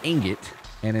can make ingot.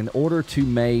 And in order to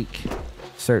make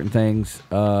certain things,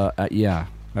 yeah.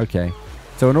 Okay.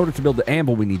 So in order to build the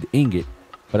anvil, we need the ingot.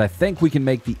 But I think we can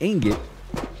make the ingot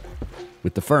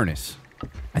with the furnace.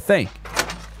 I think.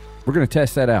 We're going to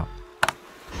test that out.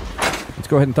 Let's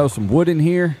go ahead and throw some wood in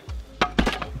here.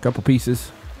 A couple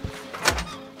pieces.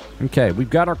 Okay, we've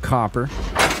got our copper.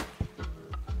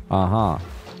 Uh-huh.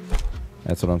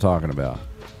 That's what I'm talking about.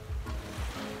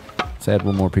 Let's add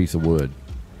one more piece of wood.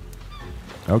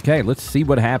 Okay, let's see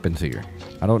what happens here.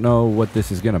 I don't know what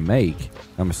this is going to make.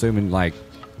 I'm assuming, like,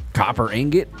 copper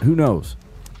ingot? Who knows?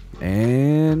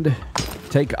 And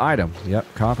take item. Yep,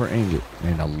 copper ingot.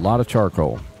 And a lot of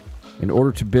charcoal. In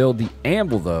order to build the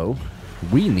anvil, though,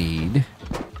 we need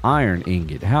iron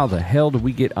ingot. How the hell do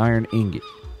we get iron ingot?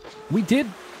 We did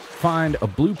find a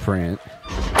blueprint.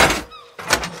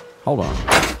 Hold on.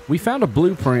 We found a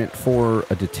blueprint for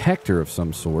a detector of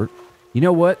some sort. You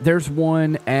know what? There's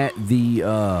one at the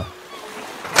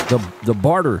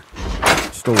barter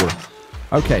store.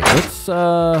 Okay, let's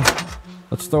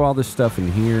throw all this stuff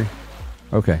in here.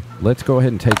 Okay, let's go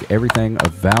ahead and take everything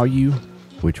of value,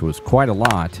 which was quite a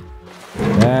lot.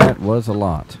 That was a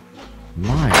lot.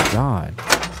 My God.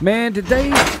 Man, did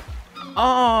they...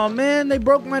 Oh, man, they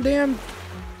broke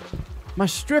my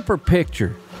stripper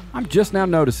picture. I'm just now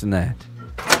noticing that.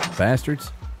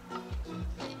 Bastards.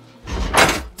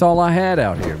 That's all I had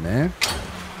out here, man.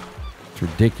 It's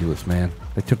ridiculous, man.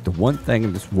 They took the one thing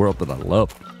in this world that I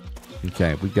loved.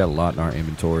 Okay, we've got a lot in our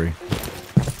inventory.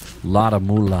 Lot of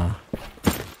moolah.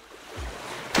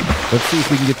 Let's see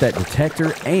if we can get that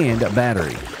detector and a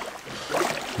battery.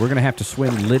 We're going to have to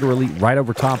swim literally right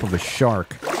over top of a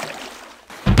shark.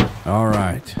 All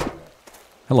right.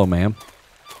 Hello, ma'am.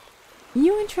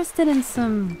 You interested in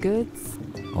some goods?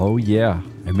 Oh, yeah.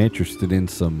 I'm interested in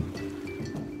some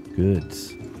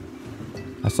goods.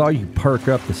 I saw you perk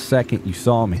up the second you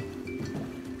saw me.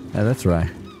 Yeah, that's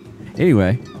right.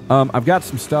 Anyway, I've got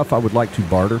some stuff I would like to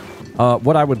barter.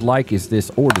 What I would like is this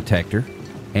ore detector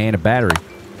and a battery.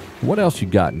 What else you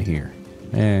got in here?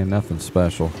 Nothing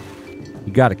special.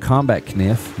 You got a combat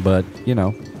kniff, but, you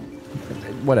know,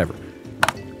 whatever.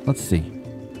 Let's see.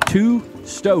 2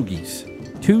 stogies.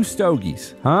 2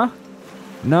 stogies, huh?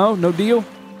 No deal?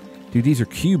 Dude, these are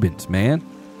Cubans, man.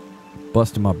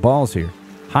 Busting my balls here.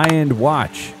 High-end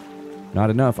watch. Not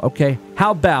enough. Okay,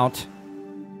 how about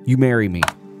you marry me?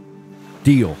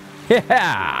 Deal.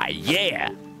 Yeah.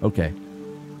 Okay,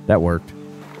 that worked.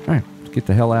 All right, let's get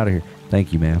the hell out of here.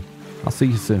 Thank you, ma'am. I'll see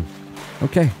you soon.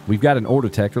 Okay, we've got an ore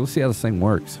detector. Let's see how this thing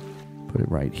works. Put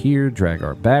it right here. Drag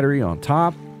our battery on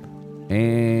top.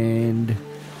 And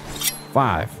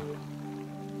 5.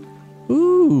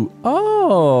 Ooh.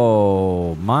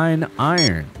 Oh. Mine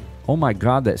iron. Oh my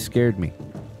God, that scared me.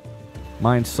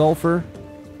 Mine sulfur.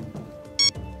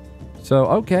 So,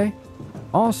 okay.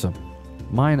 Awesome.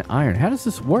 Mine iron. How does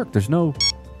this work? There's no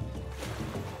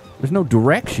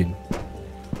direction.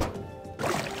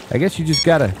 I guess you just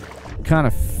gotta kind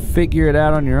of figure it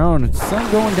out on your own. Is the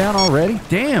sun going down already?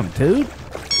 Damn, dude.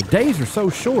 The days are so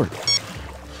short.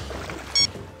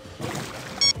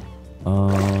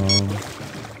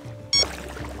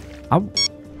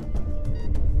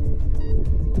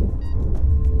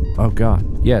 Oh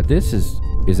God. Yeah, this is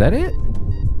that it?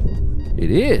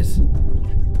 It is.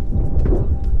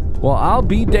 Well, I'll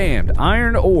be damned.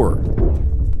 Iron ore.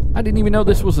 I didn't even know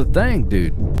this was a thing,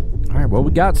 dude. All right, well,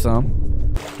 we got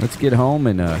some. Let's get home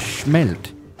and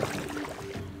schmelt.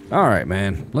 All right,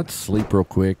 man. Let's sleep real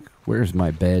quick. Where's my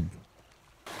bed?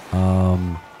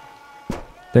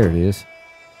 There it is.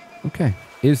 Okay.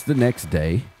 Is the next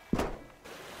day.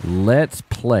 Let's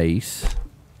place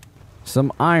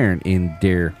some iron in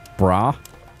there, brah.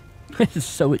 This is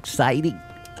so exciting.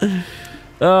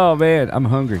 Oh, man. I'm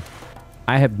hungry.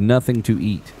 I have nothing to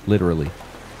eat, literally.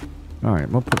 All right.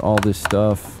 I'm going to put all this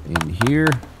stuff in here.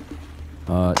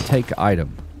 Take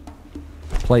item.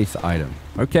 Place item.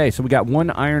 Okay, so we got 1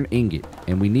 iron ingot.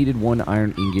 And we needed 1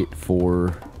 iron ingot for...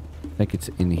 I think it's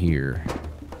in here.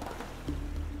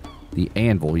 The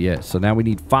anvil, yes. So now we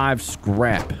need 5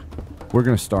 scrap. We're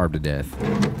going to starve to death.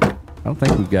 I don't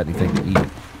think we've got anything to eat.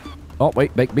 Oh,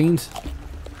 wait. Baked beans.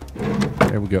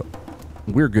 There we go.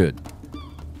 We're good.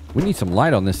 We need some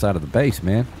light on this side of the base,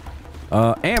 man.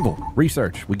 Anvil.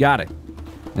 Research. We got it.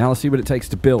 Now let's see what it takes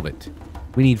to build it.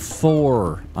 We need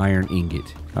 4 iron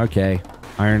ingot. Okay.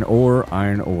 Iron ore,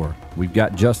 iron ore. We've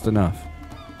got just enough.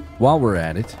 While we're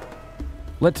at it,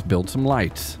 Let's build some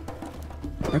lights.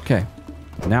 Okay.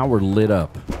 Now we're lit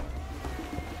up.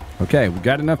 Okay, we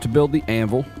got enough to build the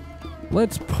anvil.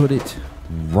 Let's put it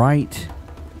right...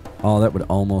 Oh, that would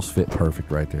almost fit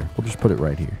perfect right there. We'll just put it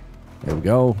right here. There we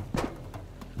go.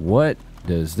 What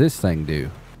does this thing do?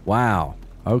 Wow.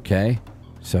 Okay.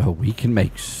 So we can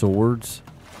make swords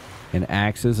and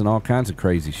axes and all kinds of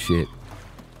crazy shit.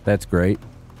 That's great.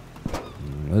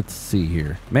 Let's see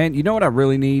here. Man, you know what I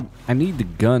really need? I need the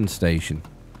gun station.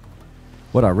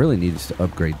 What I really need is to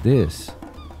upgrade this.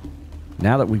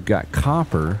 Now that we've got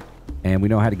copper and we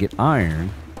know how to get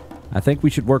iron, I think we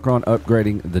should work on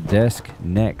upgrading the desk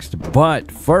next.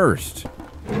 But first,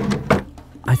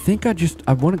 I think I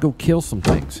want to go kill some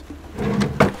things.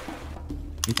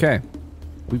 Okay.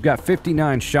 We've got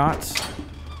 59 shots.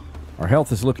 Our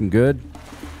health is looking good.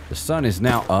 The sun is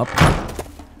now up.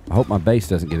 I hope my base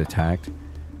doesn't get attacked.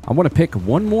 I want to pick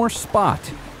one more spot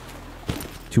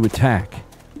to attack.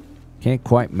 Can't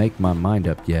quite make my mind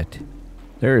up yet.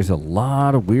 There is a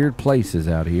lot of weird places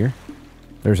out here.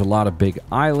 There's a lot of big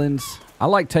islands. I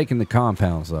like taking the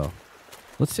compounds, though.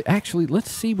 Let's see. Actually,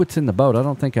 let's see what's in the boat. I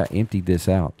don't think I emptied this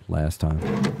out last time.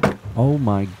 Oh,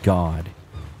 my God.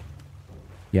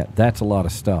 Yeah, that's a lot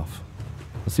of stuff.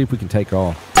 Let's see if we can take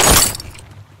all.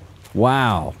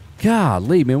 Wow.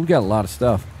 Golly, man, we got a lot of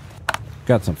stuff.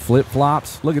 Got some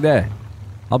flip-flops. Look at that.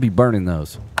 I'll be burning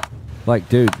those. Like,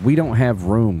 dude, we don't have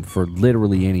room for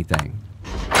literally anything.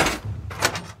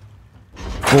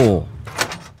 Full.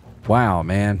 Wow,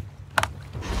 man.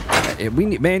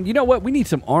 Man, you know what? We need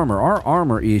some armor. Our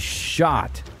armor is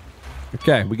shot.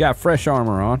 Okay, we got fresh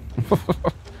armor on.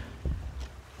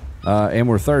 And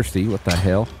we're thirsty. What the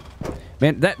hell?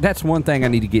 Man, that's one thing I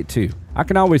need to get to. I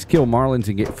can always kill marlins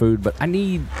and get food, but I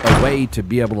need a way to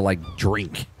be able to, like,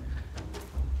 drink.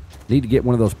 Need to get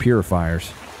one of those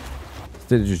purifiers.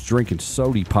 Instead of just drinking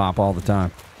sody pop all the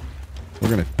time. We're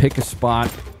going to pick a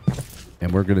spot,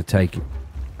 and we're going to take it.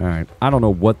 All right. I don't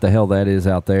know what the hell that is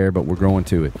out there, but we're going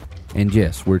to it. And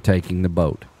yes, we're taking the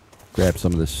boat. Grab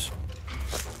some of this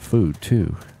food,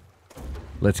 too.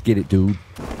 Let's get it, dude.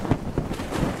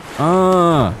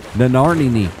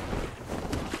 Nanarnini.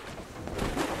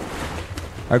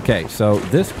 Okay, so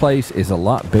this place is a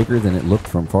lot bigger than it looked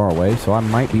from far away, so I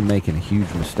might be making a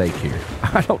huge mistake here.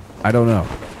 I don't know.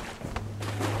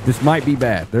 This might be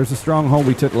bad. There's a stronghold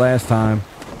we took last time.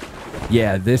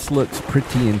 Yeah, this looks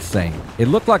pretty insane. It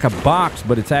looked like a box,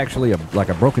 but it's actually like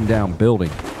a broken down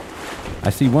building. I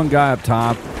see one guy up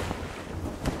top.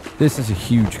 This is a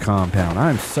huge compound.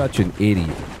 I'm such an idiot.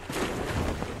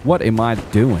 What am I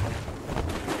doing?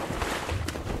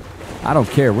 I don't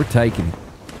care. We're taking it.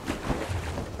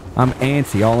 I'm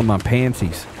antsy, all in my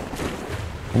pantsies.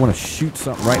 I want to shoot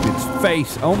something right in its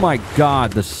face. Oh my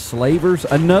God, the slavers.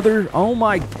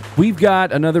 We've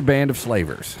got another band of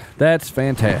slavers. That's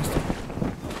fantastic.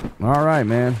 All right,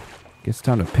 man. Guess it's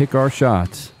time to pick our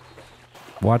shots.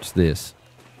 Watch this.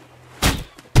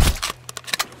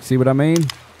 See what I mean?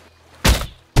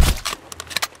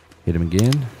 Hit him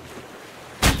again.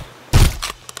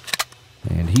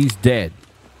 And he's dead.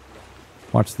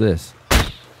 Watch this.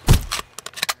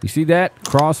 You see that?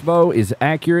 Crossbow is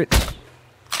accurate.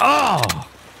 Oh!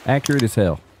 Accurate as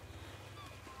hell.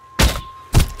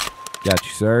 Got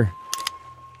you, sir.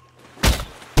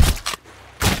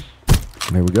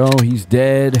 There we go. He's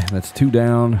dead. That's 2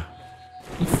 down.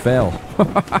 He fell.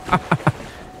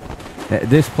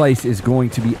 This place is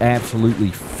going to be absolutely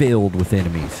filled with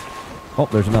enemies. Oh,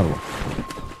 there's another one.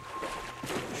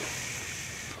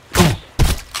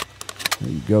 There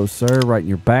you go, sir. Right in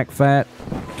your back fat.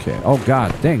 Okay. Oh,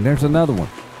 God. Dang, there's another one.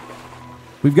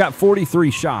 We've got 43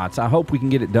 shots. I hope we can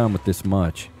get it done with this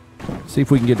much. See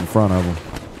if we can get in front of them.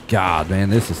 God,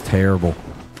 man, this is terrible.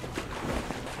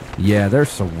 Yeah, they're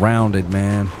surrounded,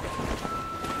 man.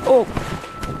 Oh.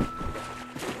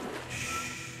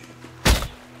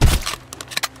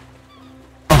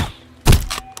 Oh.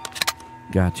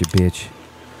 Gotcha, bitch.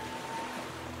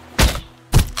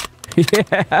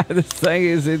 Yeah, this thing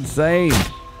is insane.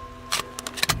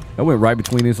 That went right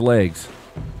between his legs.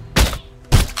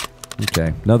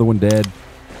 Okay, another one dead.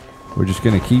 We're just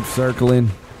going to keep circling.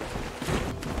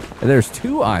 And there's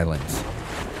 2 islands.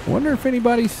 I wonder if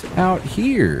anybody's out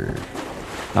here.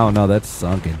 Oh, no, that's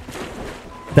sunken.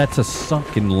 That's a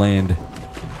sunken land.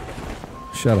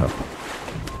 Shut up.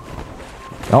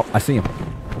 Oh, I see him.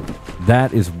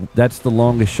 That's the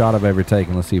longest shot I've ever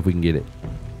taken. Let's see if we can get it.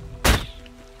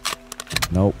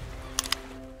 Nope.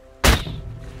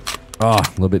 Oh,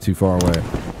 a little bit too far away.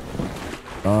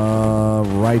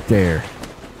 Right there.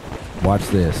 Watch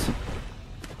this.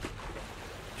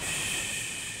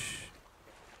 Shh.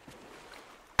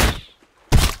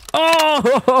 Oh,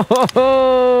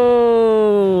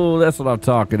 Oh, that's what I'm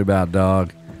talking about,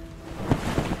 dog.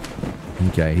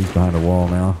 Okay, he's behind a wall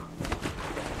now.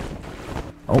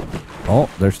 Oh,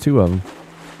 there's two of them.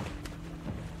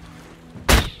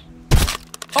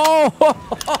 Oh,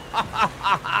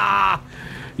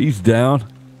 he's down.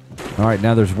 All right,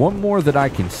 now there's one more that I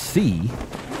can see.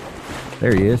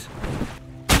 There he is.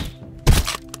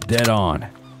 Dead on.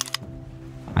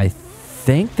 I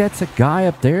think that's a guy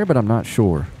up there, but I'm not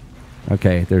sure.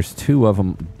 Okay, there's two of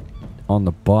them on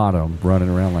the bottom running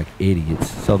around like idiots.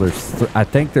 So I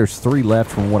think there's 3 left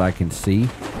from what I can see,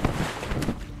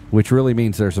 which really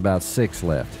means there's about 6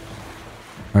 left.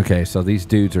 Okay, so these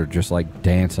dudes are just like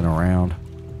dancing around.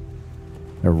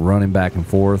 They're running back and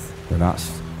forth. They're not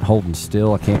holding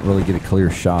still. I can't really get a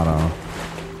clear shot on them.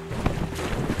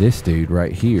 This dude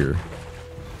right here,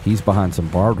 he's behind some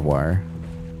barbed wire.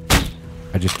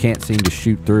 I just can't seem to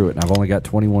shoot through it, and I've only got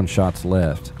 21 shots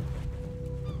left.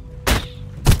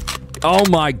 Oh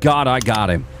my God, I got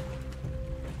him.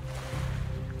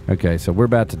 Okay, so we're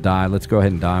about to die. Let's go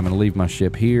ahead and die. I'm going to leave my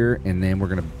ship here, and then we're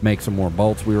going to make some more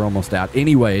bolts. We were almost out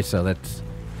anyway, so it's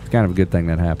kind of a good thing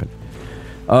that happened.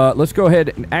 Let's go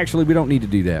ahead, and actually, we don't need to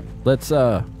do that. Let's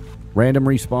random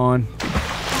respawn.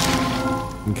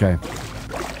 Okay.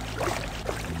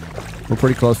 We're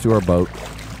pretty close to our boat.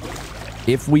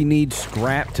 If we need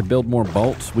scrap to build more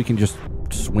bolts, we can just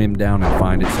swim down and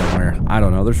find it somewhere. I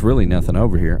don't know. There's really nothing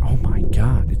over here. Oh my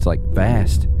God. It's like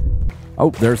vast.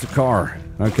 Oh, there's the car.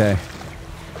 Okay.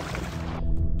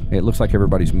 It looks like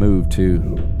everybody's moved too.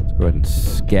 Let's go ahead and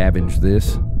scavenge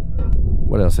this.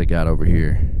 What else they got over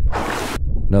here?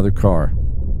 Another car.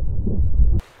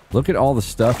 Look at all the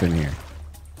stuff in here.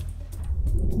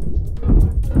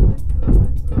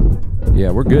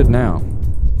 Yeah, we're good now.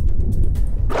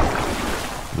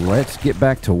 Let's get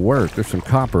back to work. There's some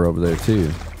copper over there,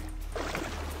 too.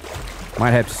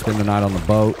 Might have to spend the night on the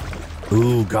boat.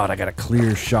 Ooh, God, I got a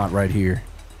clear shot right here.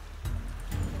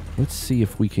 Let's see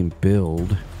if we can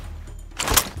build.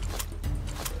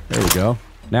 There we go.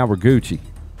 Now we're Gucci.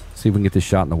 See if we can get this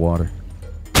shot in the water.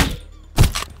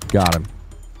 Got him.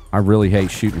 I really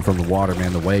hate shooting from the water,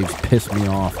 man. The waves piss me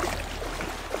off.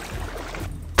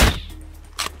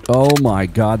 Oh, my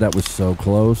God, that was so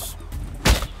close.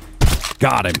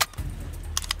 Got him.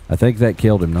 I think that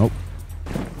killed him. Nope.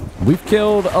 We've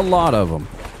killed a lot of them.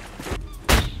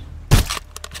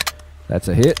 That's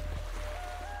a hit.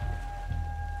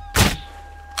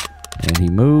 And he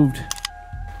moved.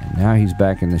 And now he's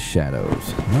back in the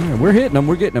shadows. All right, we're hitting them.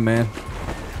 We're getting them, man.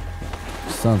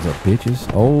 Sons of bitches.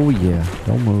 Oh, yeah.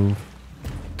 Don't move.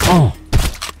 Oh.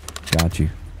 Got you.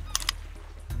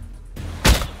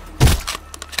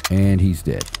 And he's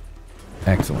dead.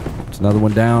 Excellent. It's another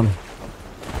one down.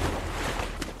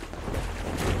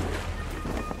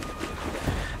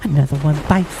 Another one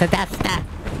bites the dust.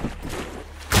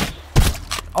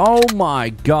 Oh my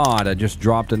God, I just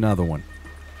dropped another one.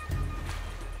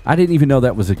 I didn't even know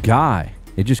that was a guy.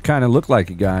 It just kind of looked like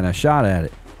a guy and I shot at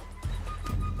it.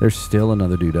 There's still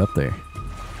another dude up there.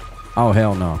 Oh,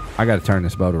 hell no. I got to turn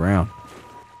this boat around.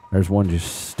 There's one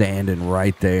just standing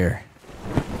right there.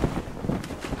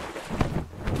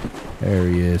 There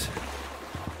he is.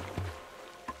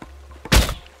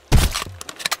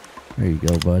 There you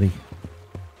go, buddy.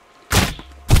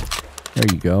 There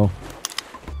you go.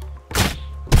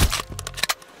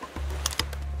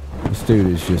 This dude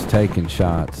is just taking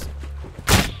shots.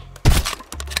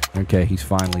 Okay, he's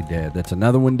finally dead. That's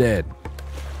another one dead.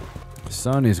 The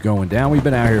sun is going down. We've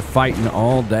been out here fighting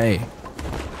all day.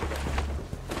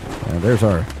 There's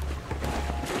our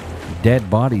dead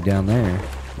body down there.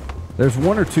 There's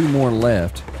 1 or 2 more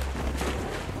left.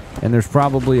 And there's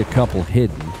probably a couple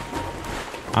hidden.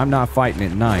 I'm not fighting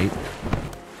at night.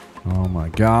 Oh my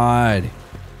God.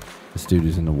 This dude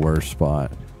is in the worst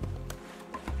spot.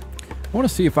 I want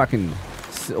to see if I can...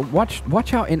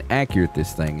 Watch how inaccurate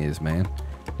this thing is, man.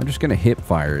 I'm just going to hip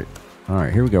fire it.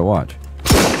 Alright, here we go. Watch.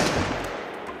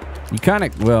 You kind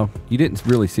of... Well, you didn't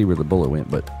really see where the bullet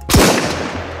went, but...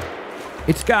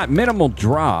 It's got minimal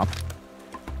drop.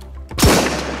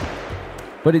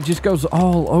 But it just goes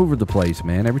all over the place,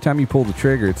 man. Every time you pull the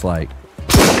trigger, it's like...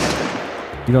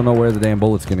 You don't know where the damn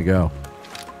bullet's going to go.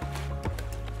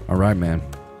 Alright, man.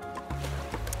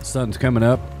 The sun's coming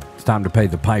up. It's time to pay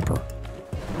the piper.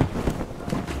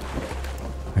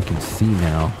 I can see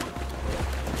now.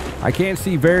 I can't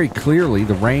see very clearly.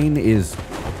 The rain is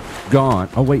gone.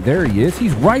 Oh, wait. There he is.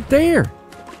 He's right there.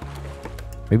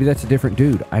 Maybe that's a different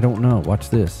dude. I don't know. Watch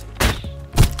this.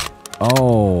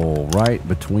 Oh, right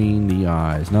between the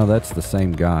eyes. No, that's the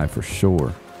same guy for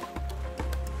sure.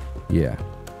 Yeah.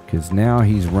 Because now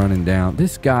he's running down.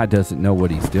 This guy doesn't know what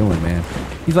he's doing, man.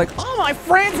 He's like, all my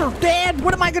friends are dead.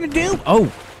 What am I going to do? Oh.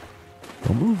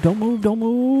 Don't move, don't move, don't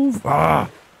move. Ah.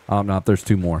 Oh, no, there's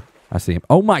 2 more. I see him.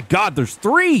 Oh, my God, there's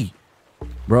 3.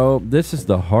 Bro, this is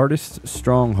the hardest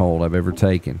stronghold I've ever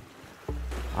taken.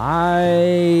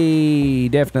 I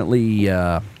definitely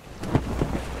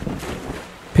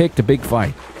picked a big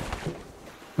fight.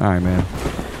 All right, man.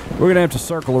 We're going to have to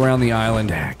circle around the island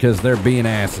because they're being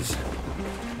asses.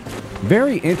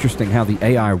 Very interesting how the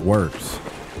AI works.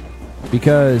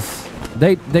 Because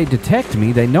they detect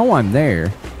me. They know I'm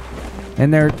there.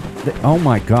 And oh,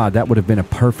 my God. That would have been a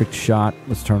perfect shot.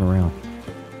 Let's turn around.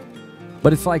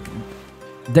 But it's like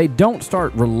they don't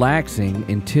start relaxing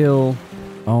until...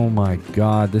 Oh, my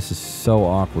God. This is so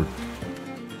awkward.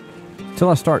 Until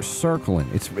I start circling.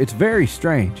 It's very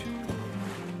strange.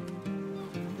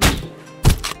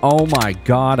 Oh, my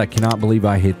God. I cannot believe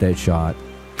I hit that shot.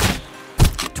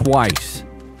 Twice.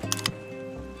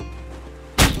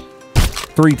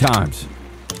 3 times.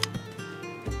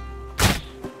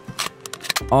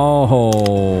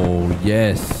 Oh,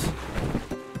 yes.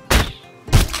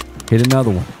 Hit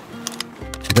another one.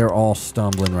 They're all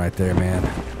stumbling right there, man.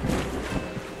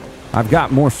 I've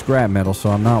got more scrap metal,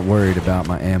 so I'm not worried about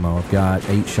my ammo. I've got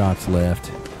 8 shots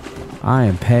left. I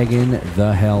am pegging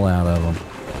the hell out of them.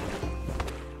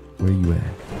 Where you at?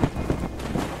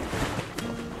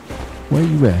 Where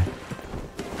you at?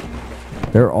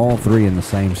 They're all 3 in the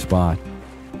same spot.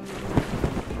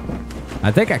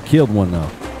 I think I killed one, though.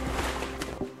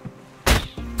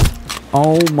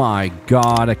 Oh, my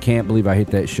God. I can't believe I hit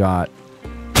that shot.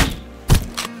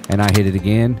 And I hit it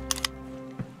again.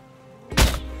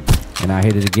 And I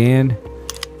hit it again.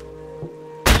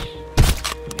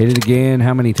 Hit it again.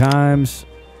 How many times?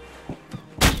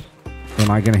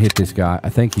 Am I going to hit this guy? I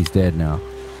think he's dead now.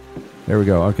 There we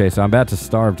go. Okay, so I'm about to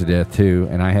starve to death, too.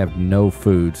 And I have no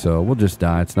food, so we'll just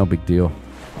die. It's no big deal.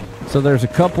 So there's a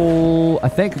couple... I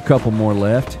think a couple more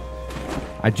left.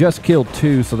 I just killed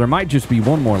 2, so there might just be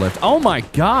 1 more left. Oh, my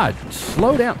God.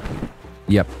 Slow down.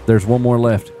 Yep, there's 1 more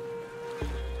left.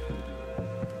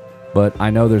 But I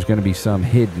know there's going to be some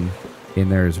hidden in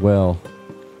there as well.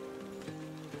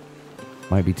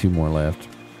 Might be 2 more left.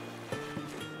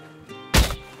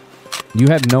 You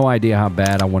have no idea how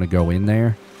bad I want to go in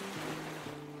there.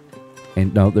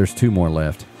 And no, there's 2 more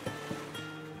left.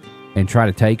 And try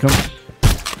to take them.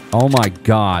 Oh my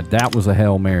God, that was a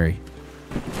Hail Mary.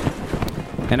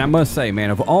 And I must say, man,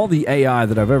 of all the AI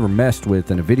that I've ever messed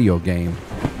with in a video game,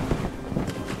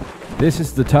 this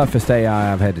is the toughest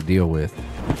AI I've had to deal with.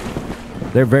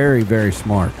 They're very, very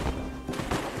smart.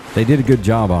 They did a good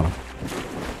job on them.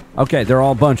 Okay, they're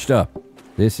all bunched up.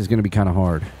 This is going to be kind of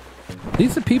hard.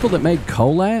 These are the people that made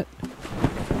Colat?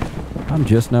 I'm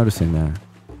just noticing that.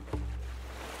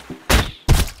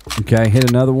 Okay, hit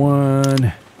another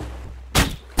one.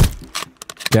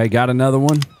 Okay, got another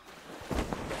one.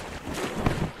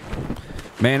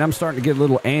 Man, I'm starting to get a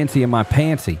little antsy in my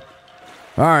pantsy.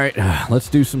 All right, let's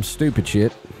do some stupid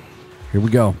shit. Here we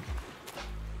go.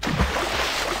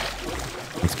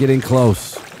 Let's get in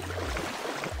close.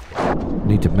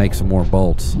 Need to make some more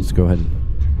bolts. Let's go ahead and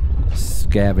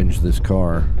scavenge this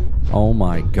car. Oh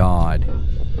my God.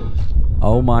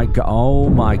 Oh my God. Oh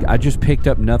my. I just picked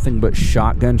up nothing but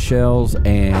shotgun shells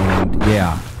and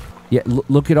yeah. Yeah,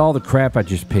 look at all the crap I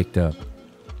just picked up.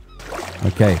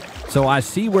 Okay, so I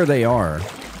see where they are.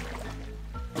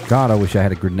 God, I wish I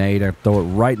had a grenade. I'd throw it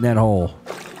right in that hole.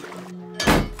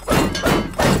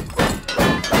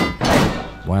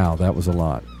 Wow, that was a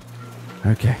lot.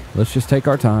 Okay, let's just take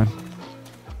our time.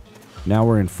 Now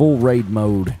we're in full raid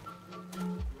mode.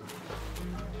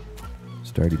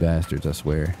 Sturdy bastards, I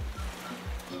swear.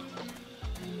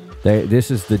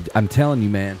 This is the... I'm telling you,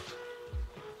 man.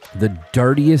 The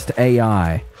dirtiest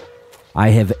AI I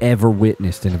have ever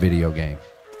witnessed in a video game.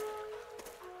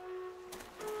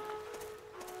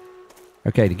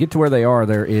 Okay, to get to where they are,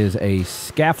 there is a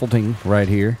scaffolding right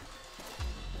here.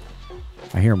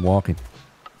 I hear them walking.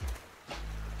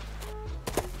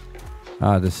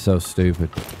 Ah, this is so stupid.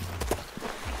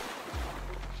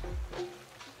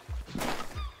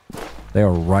 They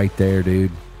are right there,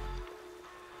 dude.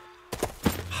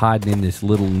 Hiding in this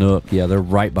little nook. Yeah, they're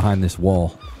right behind this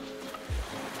wall.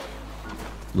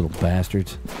 Little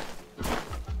bastards.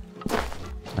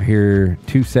 I hear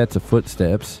 2 sets of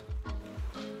footsteps.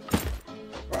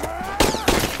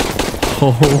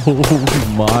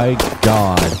 Oh my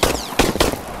God.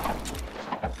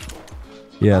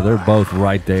 Yeah, they're both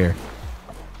right there.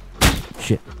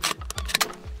 Shit.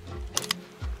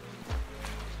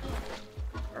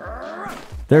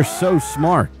 They're so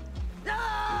smart.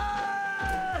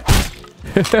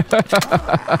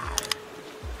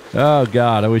 Oh,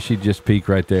 God. I wish he'd just peek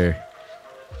right there.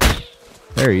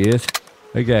 There he is.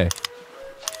 Okay.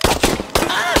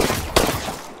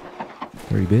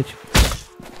 Dirty bitch.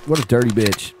 What a dirty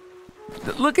bitch.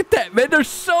 Look at that, man. They're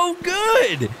so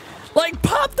good. Like,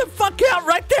 pop the fuck out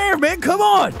right there, man. Come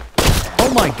on.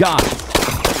 Oh, my God.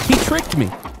 He tricked me.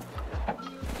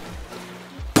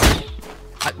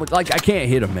 I can't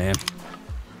hit him, man.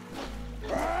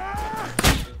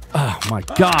 Oh, my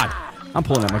God. I'm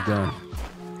pulling out my gun.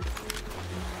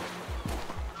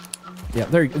 Yeah,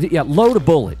 there. Yeah, load a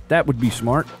bullet. That would be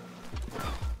smart.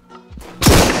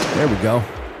 There we go.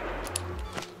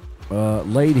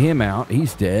 Laid him out.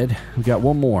 He's dead. We got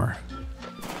one more.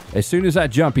 As soon as I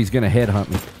jump, he's going to headhunt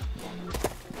me.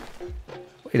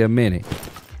 Wait a minute.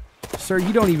 Sir,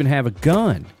 you don't even have a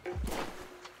gun.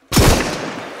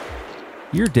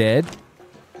 You're dead.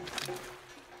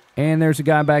 And there's a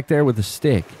guy back there with a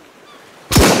stick.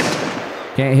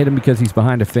 Can't hit him because he's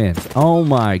behind a fence. Oh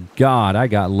my God, I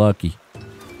got lucky.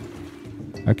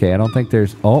 Okay, I don't think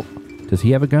there's... Oh, does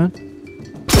he have a gun?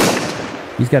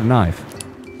 He's got a knife.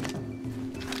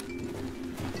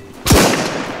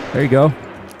 There you go.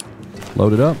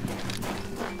 Load it up.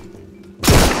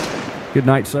 Good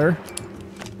night, sir.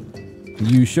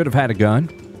 You should have had a gun.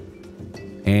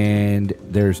 And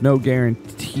there's no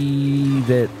guarantee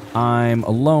that I'm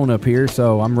alone up here,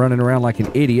 so I'm running around like an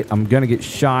idiot. I'm going to get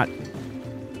shot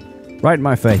right in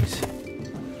my face.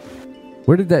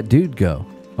 Where did that dude go?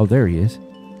 Oh, there he is.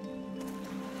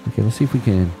 Okay, let's see if we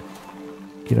can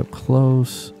get up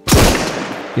close.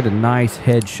 Get a nice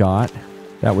headshot.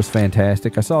 That was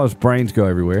fantastic. I saw his brains go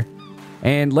everywhere.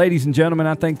 And ladies and gentlemen,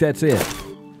 I think that's it.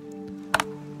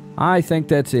 I think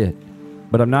that's it.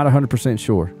 But I'm not 100%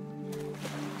 sure.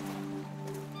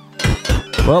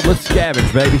 Well, let's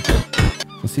scavenge, baby.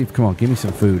 Let's see if... Come on, give me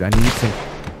some food. I need some...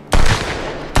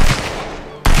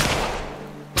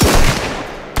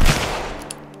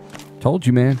 Told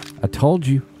you, man. I told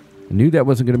you. I knew that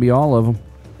wasn't going to be all of them.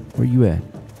 Where you at?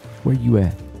 Where you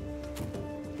at?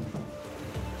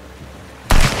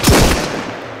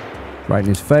 Right in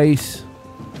his face.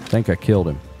 I think I killed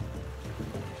him.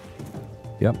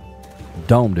 Yep.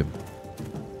 Domed him.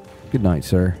 Good night,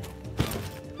 sir.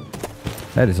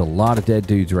 That is a lot of dead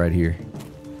dudes right here.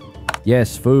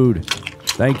 Yes, food.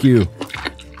 Thank you.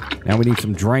 Now we need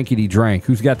some drankety drank.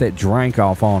 Who's got that drank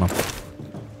off on them?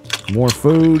 More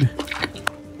food.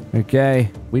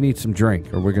 Okay. We need some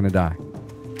drink or we're going to die.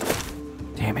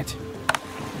 Damn it.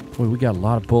 Boy, we got a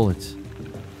lot of bullets.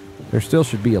 There still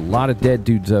should be a lot of dead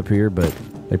dudes up here, but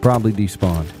they probably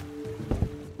despawned.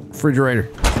 Refrigerator.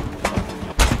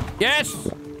 Yes!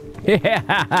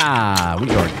 Yeah! We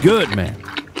are good, man.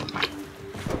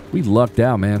 We lucked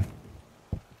out, man.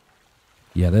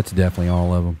 Yeah, that's definitely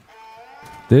all of them.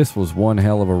 This was one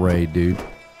hell of a raid, dude.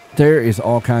 There is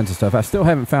all kinds of stuff. I still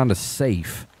haven't found a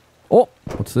safe. Oh,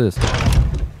 what's this?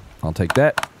 I'll take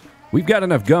that. We've got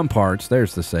enough gun parts.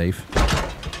 There's the safe.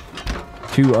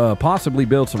 To possibly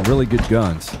build some really good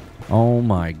guns. Oh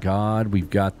my God, we've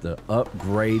got the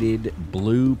upgraded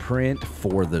blueprint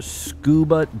for the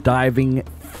scuba diving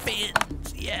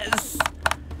fins. Yes!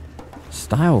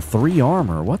 Style 3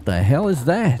 armor. What the hell is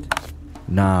that?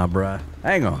 Nah, bruh.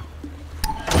 Hang on.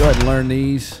 Go ahead and learn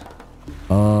these.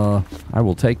 I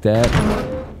will take that.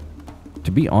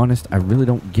 To be honest, I really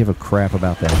don't give a crap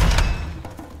about that.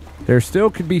 There still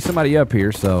could be somebody up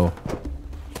here, so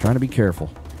trying to be careful.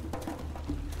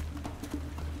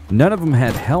 None of them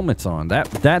had helmets on.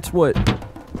 That's what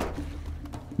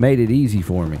made it easy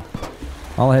for me.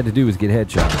 All I had to do was get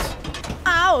headshots.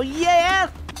 Oh, yeah!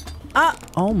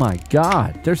 Oh, my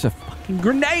God. There's a fucking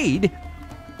grenade!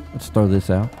 Let's throw this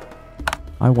out.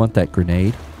 I want that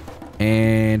grenade.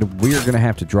 And we're going to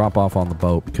have to drop off on the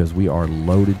boat because we are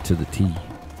loaded to the T.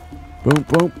 Boom,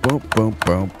 boom, boom, boom,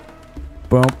 boom.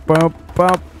 Boom, boom,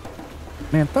 boom.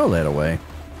 Man, throw that away.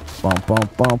 Boom, boom,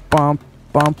 boom, boom.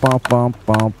 Bum, bum, bum,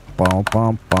 bum, bum,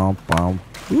 bum, bum, bum.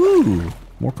 Ooh,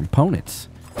 more components.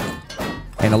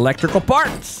 And electrical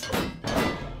parts.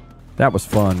 That was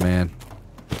fun, man.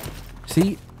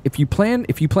 See, if you plan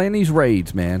these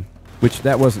raids, man, which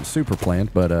that wasn't super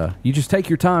planned, but you just take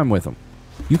your time with them.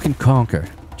 You can conquer,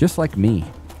 just like me.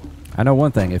 I know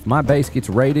one thing, if my base gets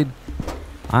raided,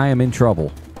 I am in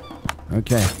trouble.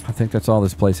 Okay, I think that's all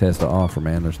this place has to offer,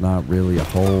 man. There's not really a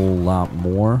whole lot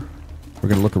more. We're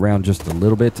going to look around just a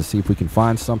little bit to see if we can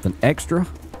find something extra.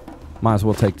 Might as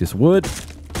well take this wood.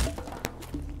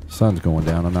 Sun's going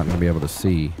down. I'm not going to be able to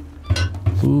see.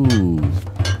 Ooh.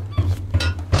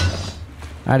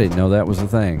 I didn't know that was a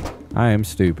thing. I am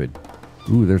stupid.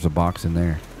 Ooh, there's a box in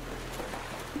there.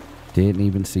 Didn't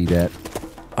even see that.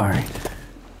 Alright.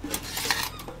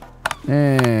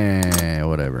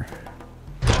 Whatever.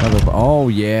 Oh,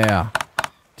 yeah.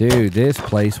 Dude, this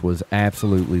place was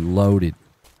absolutely loaded.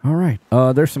 All right.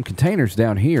 There's some containers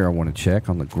down here I want to check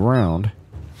on the ground.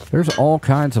 There's all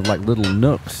kinds of, like, little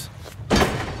nooks.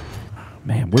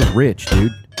 Man, we're rich,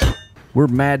 dude. We're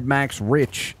Mad Max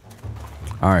rich.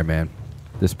 All right, man.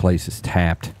 This place is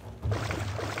tapped.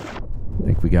 I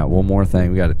think we got one more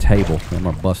thing. We got a table. I'm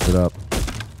going to bust it up.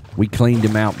 We cleaned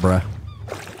him out, bruh.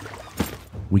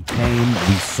 We came,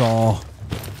 we saw,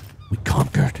 we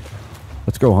conquered.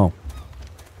 Let's go home.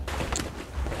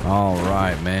 All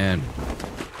right, man.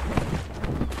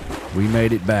 We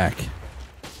made it back.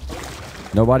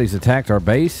 Nobody's attacked our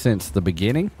base since the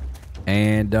beginning.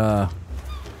 And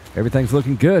everything's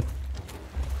looking good.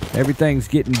 Everything's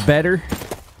getting better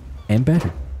and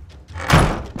better.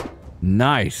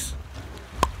 Nice.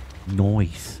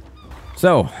 Nice.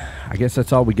 So, I guess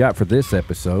that's all we got for this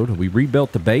episode. We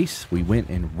rebuilt the base. We went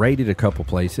and raided a couple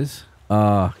places.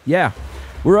 Yeah,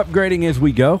 we're upgrading as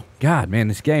we go. God, man,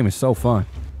 this game is so fun.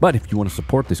 But if you want to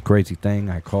support this crazy thing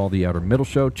I call the Outer Middle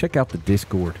Show, check out the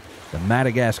Discord, the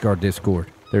Madagascar Discord.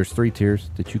 There's 3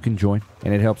 tiers that you can join,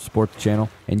 and it helps support the channel,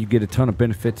 and you get a ton of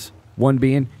benefits. One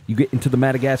being, you get into the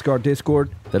Madagascar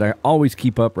Discord that I always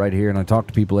keep up right here, and I talk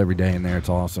to people every day in there. It's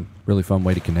awesome. Really fun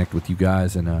way to connect with you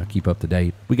guys and keep up to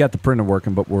date. We got the printer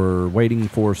working, but we're waiting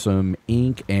for some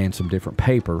ink and some different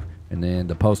paper, and then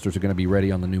the posters are going to be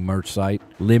ready on the new merch site.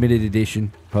 Limited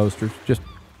edition posters. Just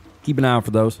keep an eye out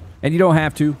for those. And you don't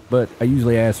have to, but I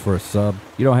usually ask for a sub.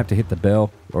 You don't have to hit the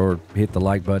bell or hit the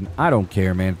like button. I don't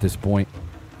care, man, at this point.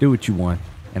 Do what you want.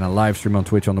 And I live stream on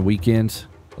Twitch on the weekends.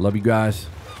 I love you guys.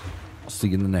 I'll see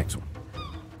you in the next one.